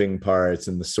jumping parts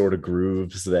and the sort of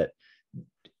grooves that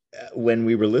when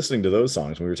we were listening to those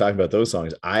songs, when we were talking about those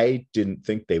songs, I didn't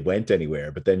think they went anywhere.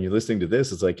 But then you're listening to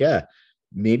this, it's like, yeah,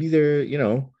 maybe they're,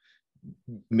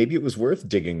 maybe it was worth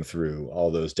digging through all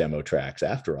those demo tracks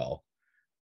after all.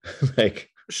 Like,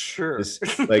 sure.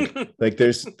 like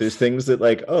there's things that,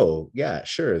 like, oh yeah,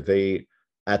 sure, they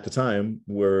at the time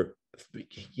were,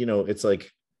 it's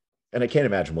like, and I can't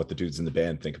imagine what the dudes in the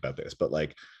band think about this, but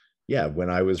like, yeah, when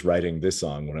I was writing this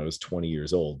song when I was 20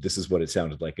 years old, this is what it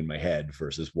sounded like in my head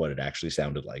versus what it actually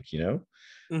sounded like,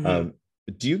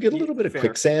 do you get a little bit of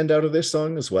Quicksand out of this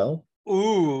song as well?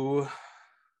 Ooh,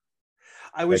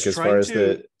 I was like, as far as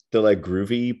the like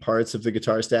groovy parts of the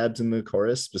guitar stabs in the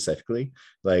chorus specifically,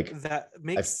 like, that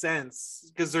makes sense,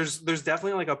 because there's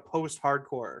definitely like a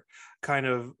post-hardcore kind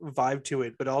of vibe to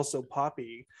it, but also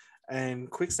poppy, and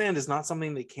Quicksand is not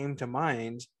something that came to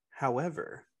mind.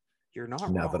 However, you're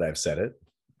not now wrong. that I've said it,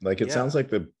 like, it sounds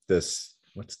like I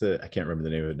can't remember the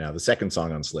name of it now, the second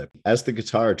song on Slip, as the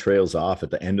guitar trails off at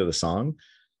the end of the song,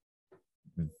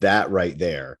 that right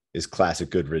there is classic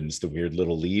Good Riddance, the weird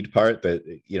little lead part that,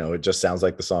 it just sounds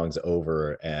like the song's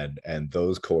over, and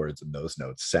those chords and those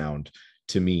notes sound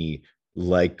to me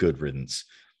like Good Riddance.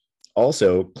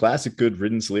 Also, classic Good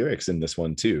Riddance lyrics in this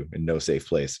one too, in No Safe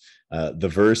Place. The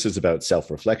verse is about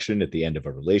self-reflection at the end of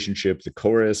a relationship. The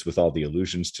chorus, with all the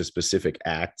allusions to specific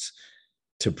acts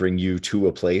to bring you to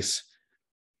a place,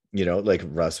 you know, like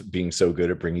Russ being so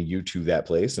good at bringing you to that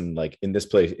place. And like in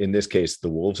this case, the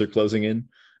wolves are closing in.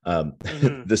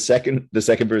 The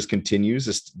second verse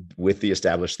continues with the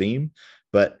established theme,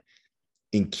 but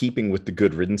in keeping with the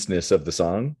good riddance-ness of the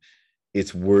song,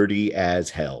 it's wordy as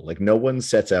hell. Like no one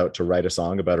sets out to write a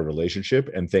song about a relationship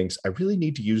and thinks, I really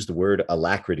need to use the word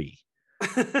alacrity.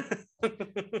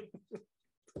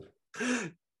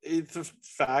 It's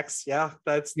facts. Yeah,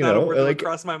 that's You not know, a word that would like,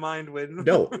 cross my mind when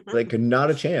no, like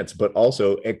not a chance, but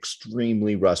also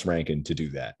extremely Russ Rankin to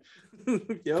do that.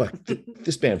 Yep. Fuck,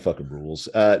 this band fucking rules.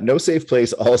 No Safe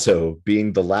Place also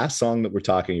being the last song that we're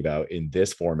talking about in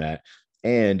this format,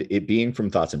 and it being from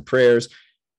Thoughts and Prayers.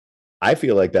 I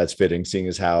feel like that's fitting, seeing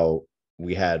as how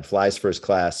we had Fly's First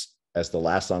Class as the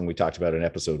last song we talked about in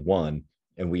episode 1,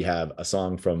 and we have a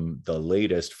song from the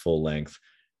latest full length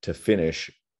to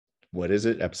finish. What is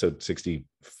it? Episode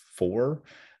 64.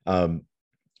 Again,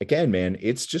 man,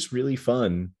 it's just really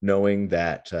fun knowing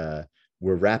that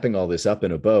we're wrapping all this up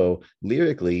in a bow.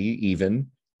 Lyrically, even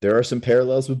there are some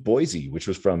parallels with Boise, which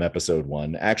was from episode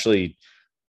 1. Actually,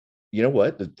 you know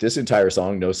what? This entire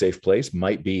song, No Safe Place,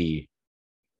 might be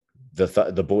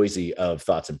the Boise of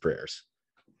Thoughts and Prayers.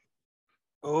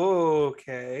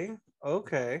 Okay.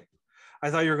 I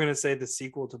thought you were going to say the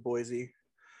sequel to Boise,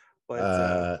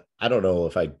 but I don't know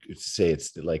if I say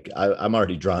it's like I'm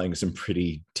already drawing some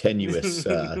pretty tenuous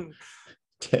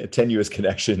tenuous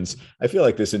connections. I feel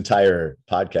like this entire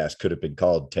podcast could have been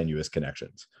called Tenuous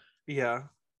Connections. yeah,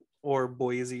 or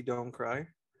Boise Don't Cry.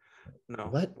 No,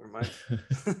 What? Never mind.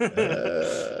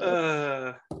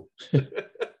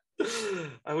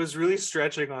 I was really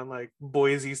stretching on like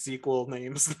Boise sequel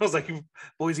names. I was like,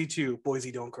 Boise 2,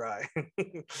 Boise Don't Cry.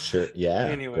 Sure. Yeah.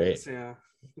 Anyways, great.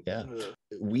 yeah.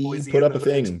 We Boise put up a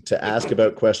another thing night. to ask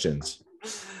about questions.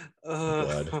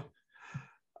 God.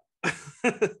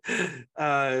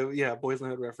 Yeah, Boys in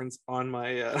the Hood reference on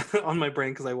my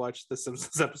brain because I watched the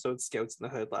Simpsons episode Scouts in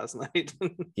the Hood last night.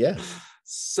 Yeah.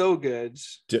 So good.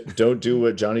 Don't do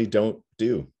what Johnny don't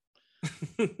do.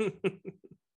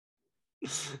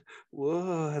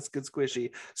 Whoa, that's good squishy.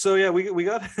 So yeah, we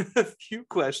got a few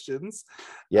questions.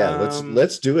 Yeah,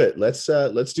 let's do it.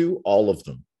 Let's do all of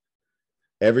them.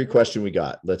 Every question we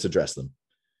got, let's address them.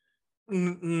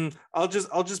 I'll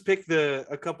just pick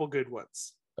a couple good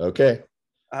ones. Okay.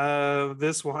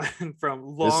 This one from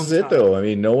long. This is it though. I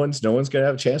mean, no one's gonna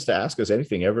have a chance to ask us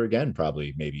anything ever again,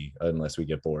 probably, maybe, unless we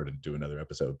get bored and do another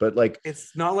episode. But like,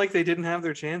 it's not like they didn't have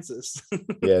their chances.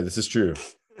 Yeah, this is true.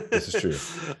 This is true.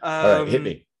 All right, hit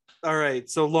me. All right.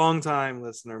 So long time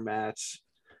listener, Matt.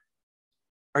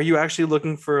 Are you actually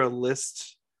looking for a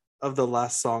list of the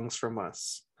last songs from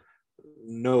us?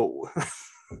 No.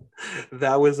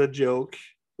 That was a joke.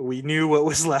 We knew what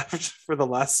was left for the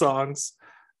last songs.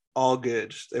 All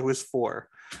good. It was 4.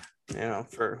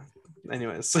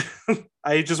 Anyways.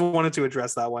 I just wanted to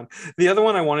address that one. The other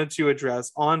one I wanted to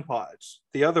address on pod.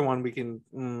 The other one we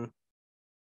can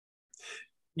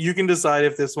you can decide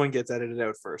if this one gets edited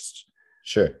out first.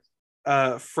 Sure.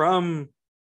 From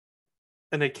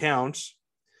an account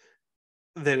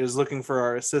that is looking for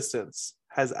our assistance,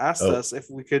 has asked us if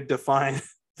we could define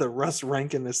the Russ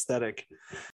Rankin aesthetic.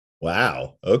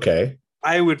 Wow. Okay.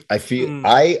 I will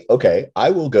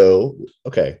go.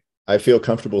 Okay. I feel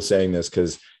comfortable saying this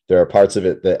because there are parts of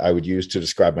it that I would use to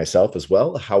describe myself as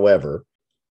well. However,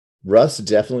 Russ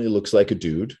definitely looks like a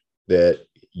dude that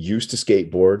used to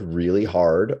skateboard really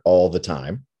hard all the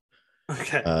time.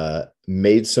 Okay.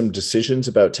 Made some decisions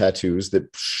about tattoos that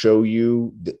show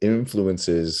you the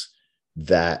influences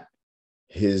that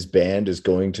his band is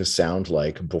going to sound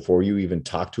like before you even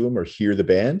talk to him or hear the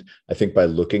band. I think by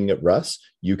looking at Russ,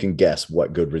 you can guess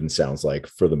what Good Riddance sounds like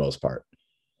for the most part.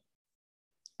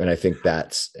 And I think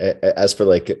that's, as for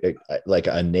like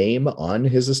a name on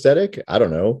his aesthetic, I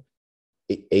don't know,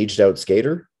 aged out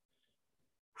skater.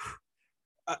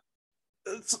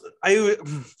 I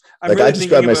really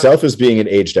describe myself as being an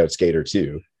aged out skater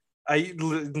too.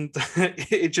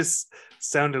 It just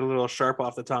sounded a little sharp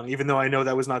off the tongue, even though I know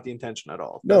that was not the intention at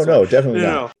all. No, definitely not.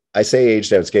 No. I say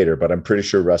aged out skater, but I'm pretty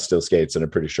sure Russ still skates, and I'm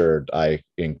pretty sure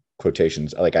in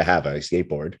quotations, like I have a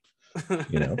skateboard.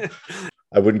 You know,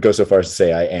 I wouldn't go so far as to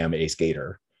say I am a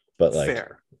skater, but like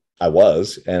fair. I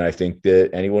was, and I think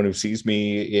that anyone who sees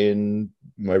me in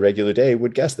my regular day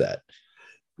would guess that.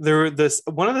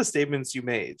 One of the statements you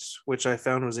made, which I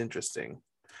found was interesting,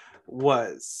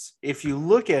 was if you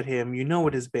look at him, you know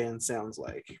what his band sounds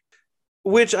like,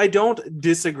 which I don't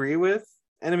disagree with.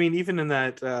 And I mean, even in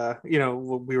that,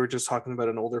 we were just talking about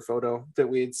an older photo that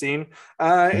we had seen,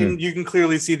 Mm-hmm. and you can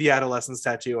clearly see the adolescence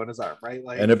tattoo on his arm, right?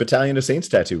 Like, and a Battalion of Saints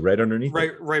tattoo right underneath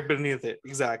it. right beneath it,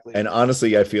 exactly. And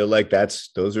honestly, I feel like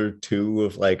those are two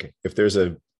of like, if there's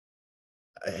I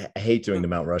hate doing the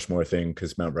Mount Rushmore thing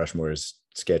because Mount Rushmore is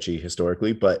sketchy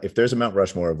historically, but if there's a Mount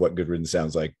Rushmore of what Good Riddance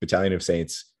sounds like, Battalion of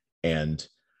Saints and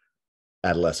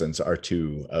Adolescents are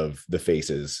two of the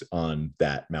faces on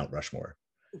that Mount Rushmore.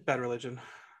 Bad Religion.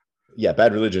 Yeah,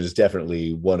 Bad Religion is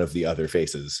definitely one of the other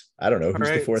faces. I don't know who's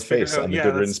the fourth face on the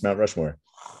Good Riddance Mount Rushmore.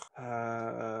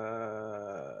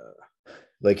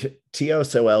 Like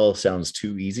TOSOL sounds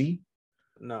too easy.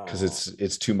 No, because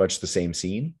it's too much the same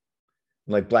scene.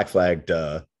 Like Black Flag,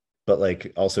 duh, but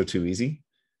like also too easy.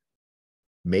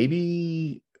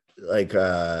 Maybe like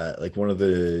one of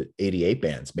the 88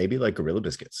 bands, maybe like Gorilla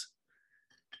Biscuits.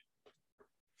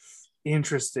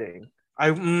 Interesting. I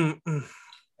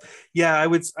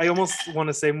almost want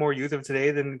to say more Youth of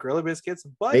Today than Gorilla Biscuits,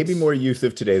 but maybe more Youth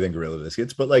of Today than Gorilla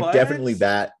Biscuits, but like definitely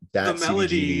that the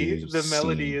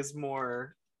melody is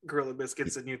more Gorilla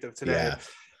Biscuits than Youth of Today. Yeah.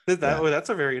 That's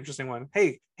a very interesting one.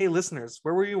 Hey, listeners,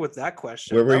 where were you with that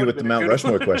question? Where were you with the Mount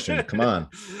Rushmore question? Come on.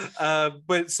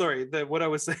 But sorry, what I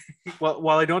was saying,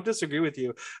 while I don't disagree with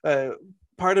you,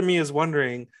 part of me is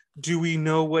wondering, do we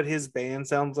know what his band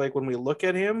sounds like when we look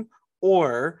at him?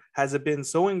 Or has it been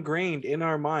so ingrained in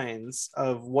our minds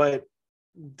of what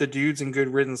the dudes in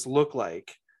Good Riddance look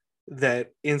like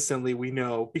that instantly we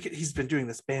know, because he's been doing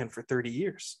this band for 30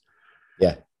 years.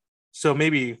 Yeah. So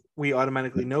maybe we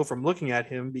automatically know from looking at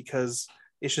him because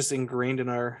it's just ingrained in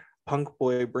our punk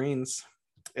boy brains.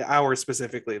 Ours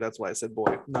specifically. That's why I said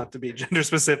boy, not to be gender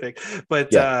specific.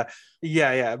 But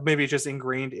maybe it's just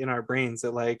ingrained in our brains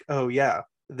that like, oh yeah,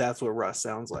 that's what Russ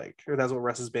sounds like, or that's what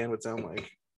Russ's band would sound like.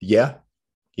 Yeah.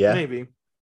 Maybe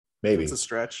it's a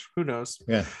stretch. Who knows?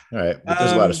 Yeah. All right. But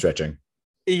there's a lot of stretching.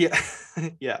 Yeah.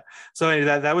 Yeah. So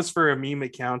that was for a meme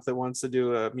account that wants to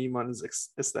do a meme on his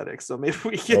aesthetic. So maybe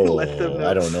we can let them know.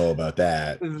 I don't know about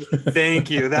that.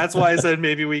 Thank you. That's why I said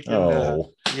maybe we can.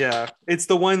 Yeah. It's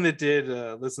the one that did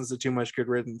listens to Too Much Good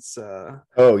Riddance.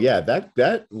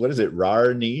 That what is it?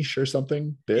 Rar Niche or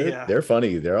something? They're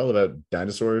funny. They're all about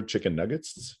dinosaur chicken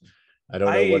nuggets. I don't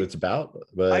know what it's about,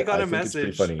 but I got a think message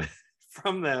it's pretty funny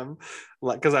from them,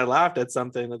 because I laughed at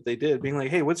something that they did, being like,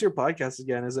 "Hey, what's your podcast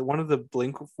again? Is it one of the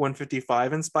Blink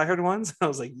 155 inspired ones?" I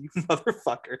was like, "You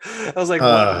motherfucker!" I was like,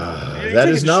 "That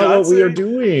is not what we are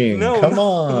doing. No, come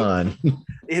on."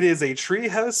 It is a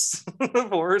treehouse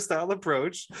horror style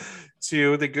approach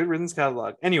to the Good Riddance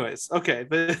catalog. Anyways, okay.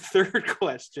 The third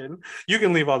question, you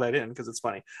can leave all that in because it's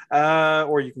funny,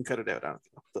 or you can cut it out. I don't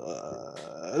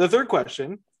know. The third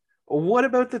question. What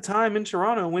about the time in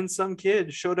Toronto when some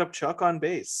kid showed up Chuck on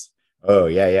bass? Oh,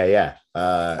 yeah.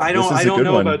 I don't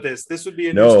know about this. This would be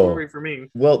a new story for me.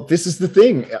 Well, this is the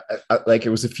thing. Like, it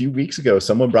was a few weeks ago,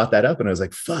 someone brought that up and I was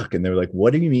like, fuck. And they were like,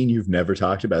 what do you mean you've never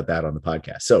talked about that on the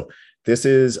podcast? So this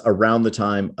is around the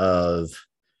time of,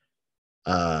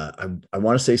 I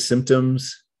want to say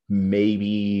Symptoms,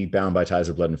 maybe Bound by Ties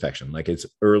of Blood Infection. Like, it's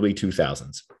early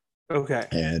 2000s. Okay.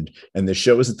 And the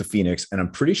show was at the Phoenix, and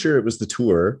I'm pretty sure it was the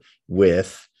tour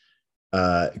with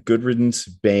Good Riddance,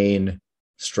 Bane,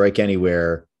 Strike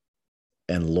Anywhere,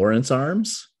 and Lawrence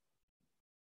Arms.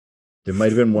 There might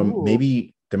have been one,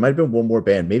 maybe there might have been one more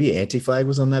band. Maybe Anti-Flag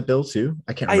was on that bill too.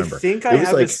 I can't remember. I think I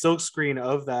have a silk screen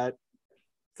of that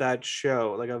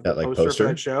show, like a poster for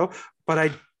that show,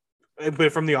 but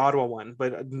from the Ottawa one,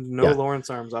 but no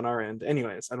Lawrence Arms on our end.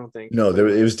 Anyways, I don't think. No,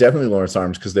 it was definitely Lawrence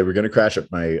Arms because they were going to crash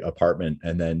at my apartment,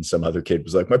 and then some other kid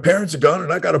was like, "My parents are gone,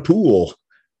 and I got a pool."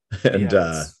 And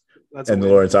the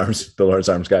Lawrence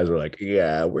Arms guys were like,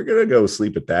 "Yeah, we're gonna go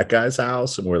sleep at that guy's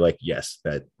house," and we're like, "Yes,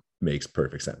 that makes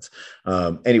perfect sense."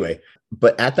 Anyway,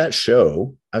 but at that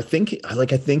show, I think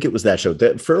it was that show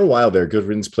that for a while there, Good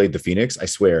Riddance played the Phoenix. I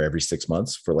swear, every 6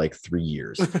 months for like 3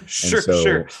 years.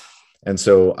 Sure. And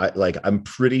so I'm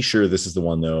pretty sure this is the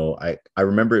one though. I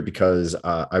remember it because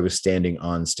I was standing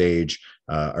on stage,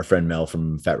 our friend Mel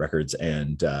from Fat Records,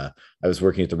 and I was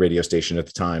working at the radio station at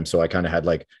the time. So I kind of had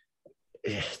like,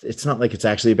 it's not like it's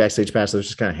actually a backstage pass. I was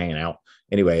just kind of hanging out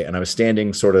anyway. And I was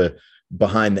standing sort of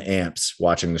behind the amps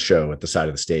watching the show at the side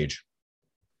of the stage.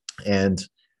 And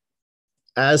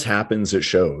as happens at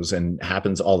shows and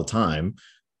happens all the time,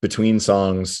 between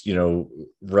songs,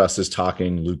 Russ is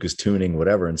talking, Luke is tuning,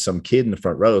 whatever, and some kid in the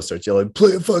front row starts yelling,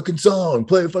 play a fucking song.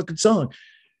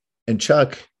 And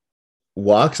Chuck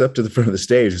walks up to the front of the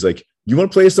stage. He's like, you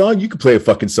want to play a song? You can play a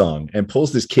fucking song, and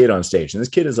pulls this kid on stage. And this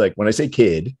kid is like, when I say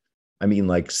kid, I mean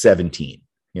like 17.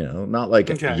 You know, not like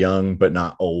Okay. young, but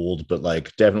not old, but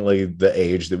like definitely the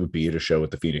age that would be at a show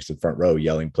at the Phoenix in front row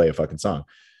yelling, play a fucking song.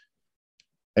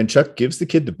 And Chuck gives the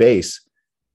kid the bass.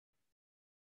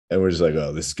 And we're just like,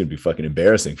 oh, this is going to be fucking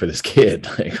embarrassing for this kid.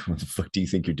 Like, what the fuck do you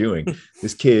think you're doing?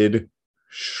 This kid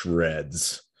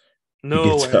shreds. No He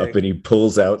gets way. up and he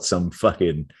pulls out some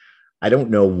fucking, I don't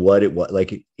know what it was.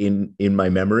 Like in my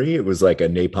memory, it was like a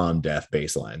Napalm Death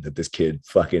bass line that this kid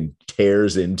fucking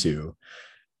tears into.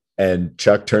 And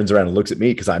Chuck turns around and looks at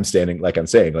me because I'm standing, like I'm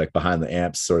saying, like behind the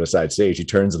amps sort of side stage. He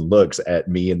turns and looks at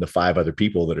me and the 5 other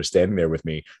people that are standing there with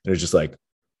me. And it's just like,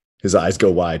 his eyes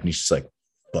go wide and he's just like,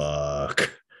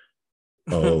 fuck.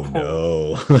 Oh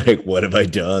no. Like, what have I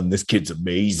done? This kid's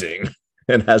amazing.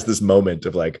 And has this moment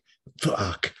of like,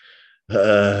 fuck.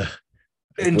 And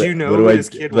do you know what who I- this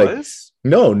kid like, was?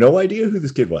 No idea who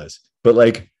this kid was. But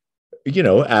like, you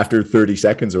know, after 30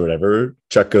 seconds or whatever,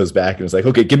 Chuck goes back and is like,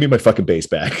 okay, give me my fucking bass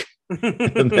back.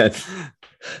 And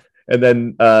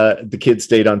then the kid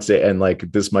stayed on stage, and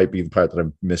like, this might be the part that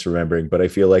I'm misremembering, but I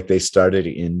feel like they started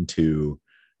into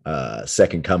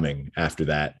Second Coming after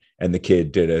that, and the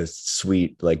kid did a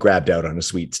sweet, like, grabbed out on a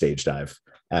sweet stage dive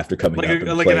after coming like up and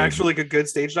an played. actual, like a good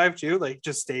stage dive too, like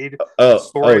just stayed oh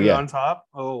soaring yeah, on top.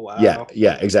 Oh wow.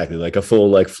 yeah, exactly, like a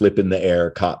full like flip in the air,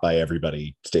 caught by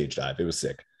everybody stage dive. It was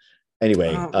sick.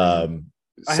 Anyway, Oh,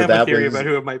 I so have that a theory was, about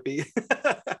who it might be.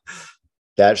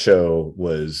 that show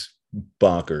was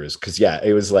bonkers because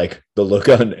it was like the look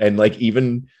on, and like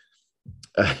even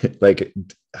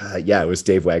it was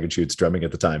Dave Wagenschutz drumming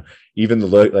at the time. Even the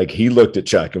look, like he looked at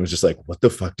Chuck and was just like, what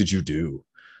the fuck did you do?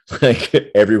 Like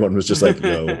everyone was just like,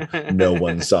 no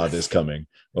one saw this coming.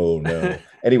 Oh no.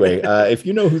 Anyway, if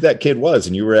you know who that kid was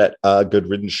and you were at a Good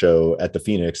Riddance show at the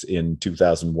Phoenix in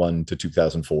 2001 to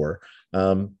 2004,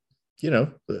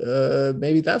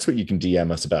 maybe that's what you can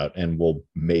DM us about, and we'll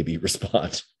maybe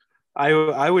respond. I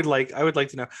would like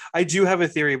to know. I do have a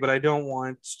theory, but I don't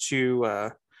want to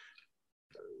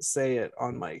say it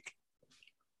on mic.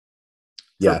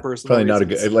 Yeah, personal probably not a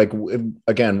reasons. good, like,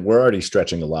 again, we're already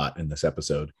stretching a lot in this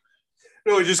episode.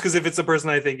 No, just because if it's the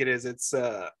person I think it is, it's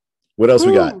What else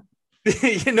we got?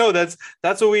 you know, that's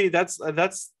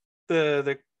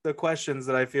the questions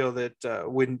that I feel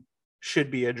that should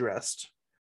be addressed.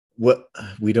 What,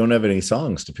 we don't have any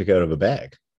songs to pick out of a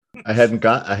bag. I hadn't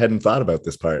thought about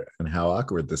this part and how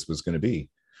awkward this was going to be.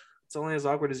 It's only as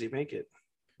awkward as you make it.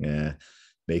 Yeah,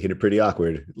 making it pretty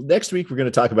awkward. Next week we're going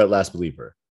to talk about Last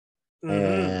Believer. Mhm.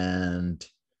 And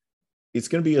it's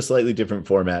going to be a slightly different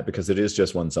format because it is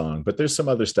just one song, but there's some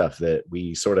other stuff that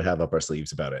we sort of have up our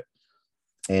sleeves about it.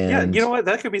 And yeah, you know what?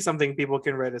 That could be something people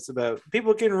can write us about.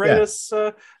 People can write us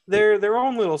their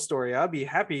own little story. I'd be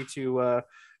happy to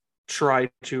try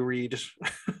to read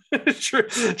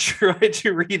try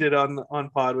to read it on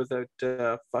pod without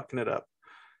fucking it up.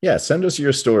 Yeah, send us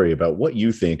your story about what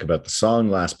you think about the song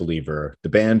Last Believer, the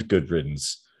band Good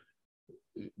Riddance.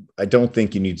 I don't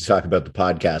think you need to talk about the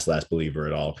podcast Last Believer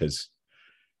at all, because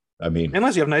I mean,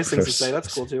 unless you have nice things to say,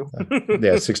 that's cool too.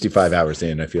 65 hours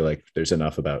in, I feel like there's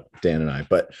enough about Dan and I.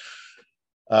 But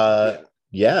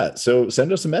so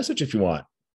send us a message if you want.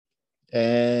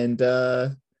 And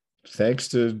thanks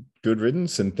to Good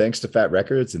Riddance, and thanks to Fat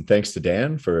Records, and thanks to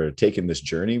Dan for taking this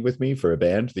journey with me for a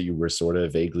band that you were sort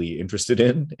of vaguely interested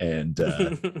in, and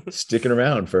sticking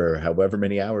around for however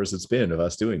many hours it's been of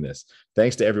us doing this.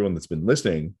 Thanks to everyone that's been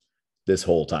listening this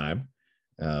whole time.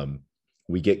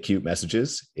 We get cute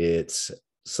messages. It's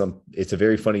a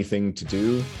very funny thing to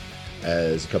do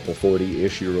as a couple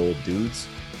 40-ish-year-old dudes,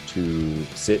 to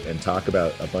sit and talk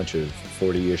about a bunch of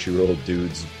 40-ish-year-old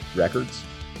dudes' records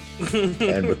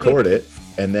and record it,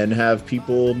 and then have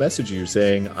people message you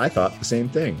saying, I thought the same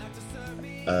thing.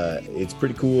 It's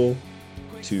pretty cool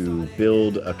to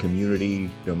build a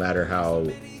community, no matter how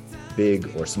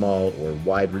big or small or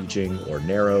wide-reaching or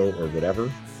narrow or whatever,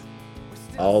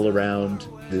 all around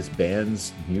this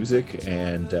band's music.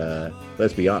 And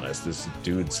let's be honest, this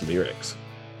dude's lyrics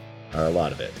are a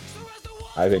lot of it.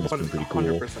 I think it's been pretty cool.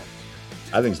 100%.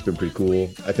 I think it's been pretty cool.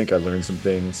 I think I learned some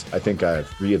things. I think I've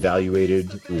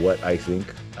reevaluated what I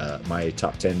think my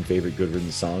top 10 favorite Good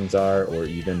Riddance songs are, or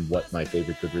even what my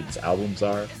favorite Good Riddance albums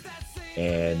are.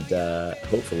 And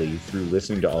hopefully through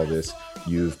listening to all this,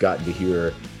 you've gotten to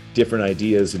hear different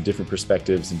ideas and different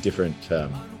perspectives and different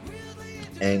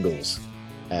angles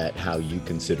at how you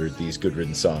considered these Good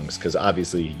Riddance songs, because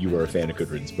obviously you were a fan of Good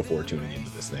Riddance before tuning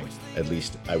into this thing. At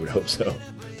least I would hope so,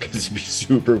 because it'd be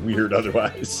super weird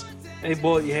otherwise.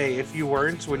 Hey, if you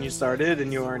weren't when you started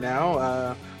and you are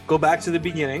now, go back to the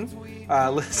beginning,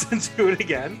 listen to it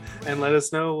again, and let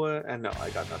us know. And no, I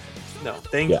got nothing. No,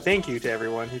 thank you to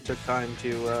everyone who took time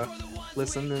to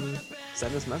listen and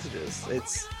send us messages.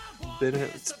 It's been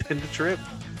a trip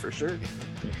for sure.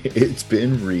 It's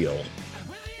been real.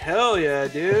 Hell yeah,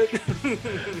 dude.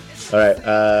 All right.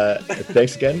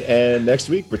 Thanks again. And next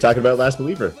week, we're talking about Last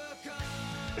Believer.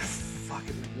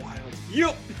 Fucking wild.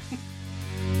 Yup.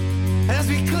 As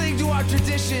we cling to our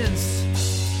traditions,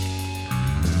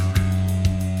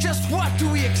 just what do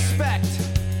we expect?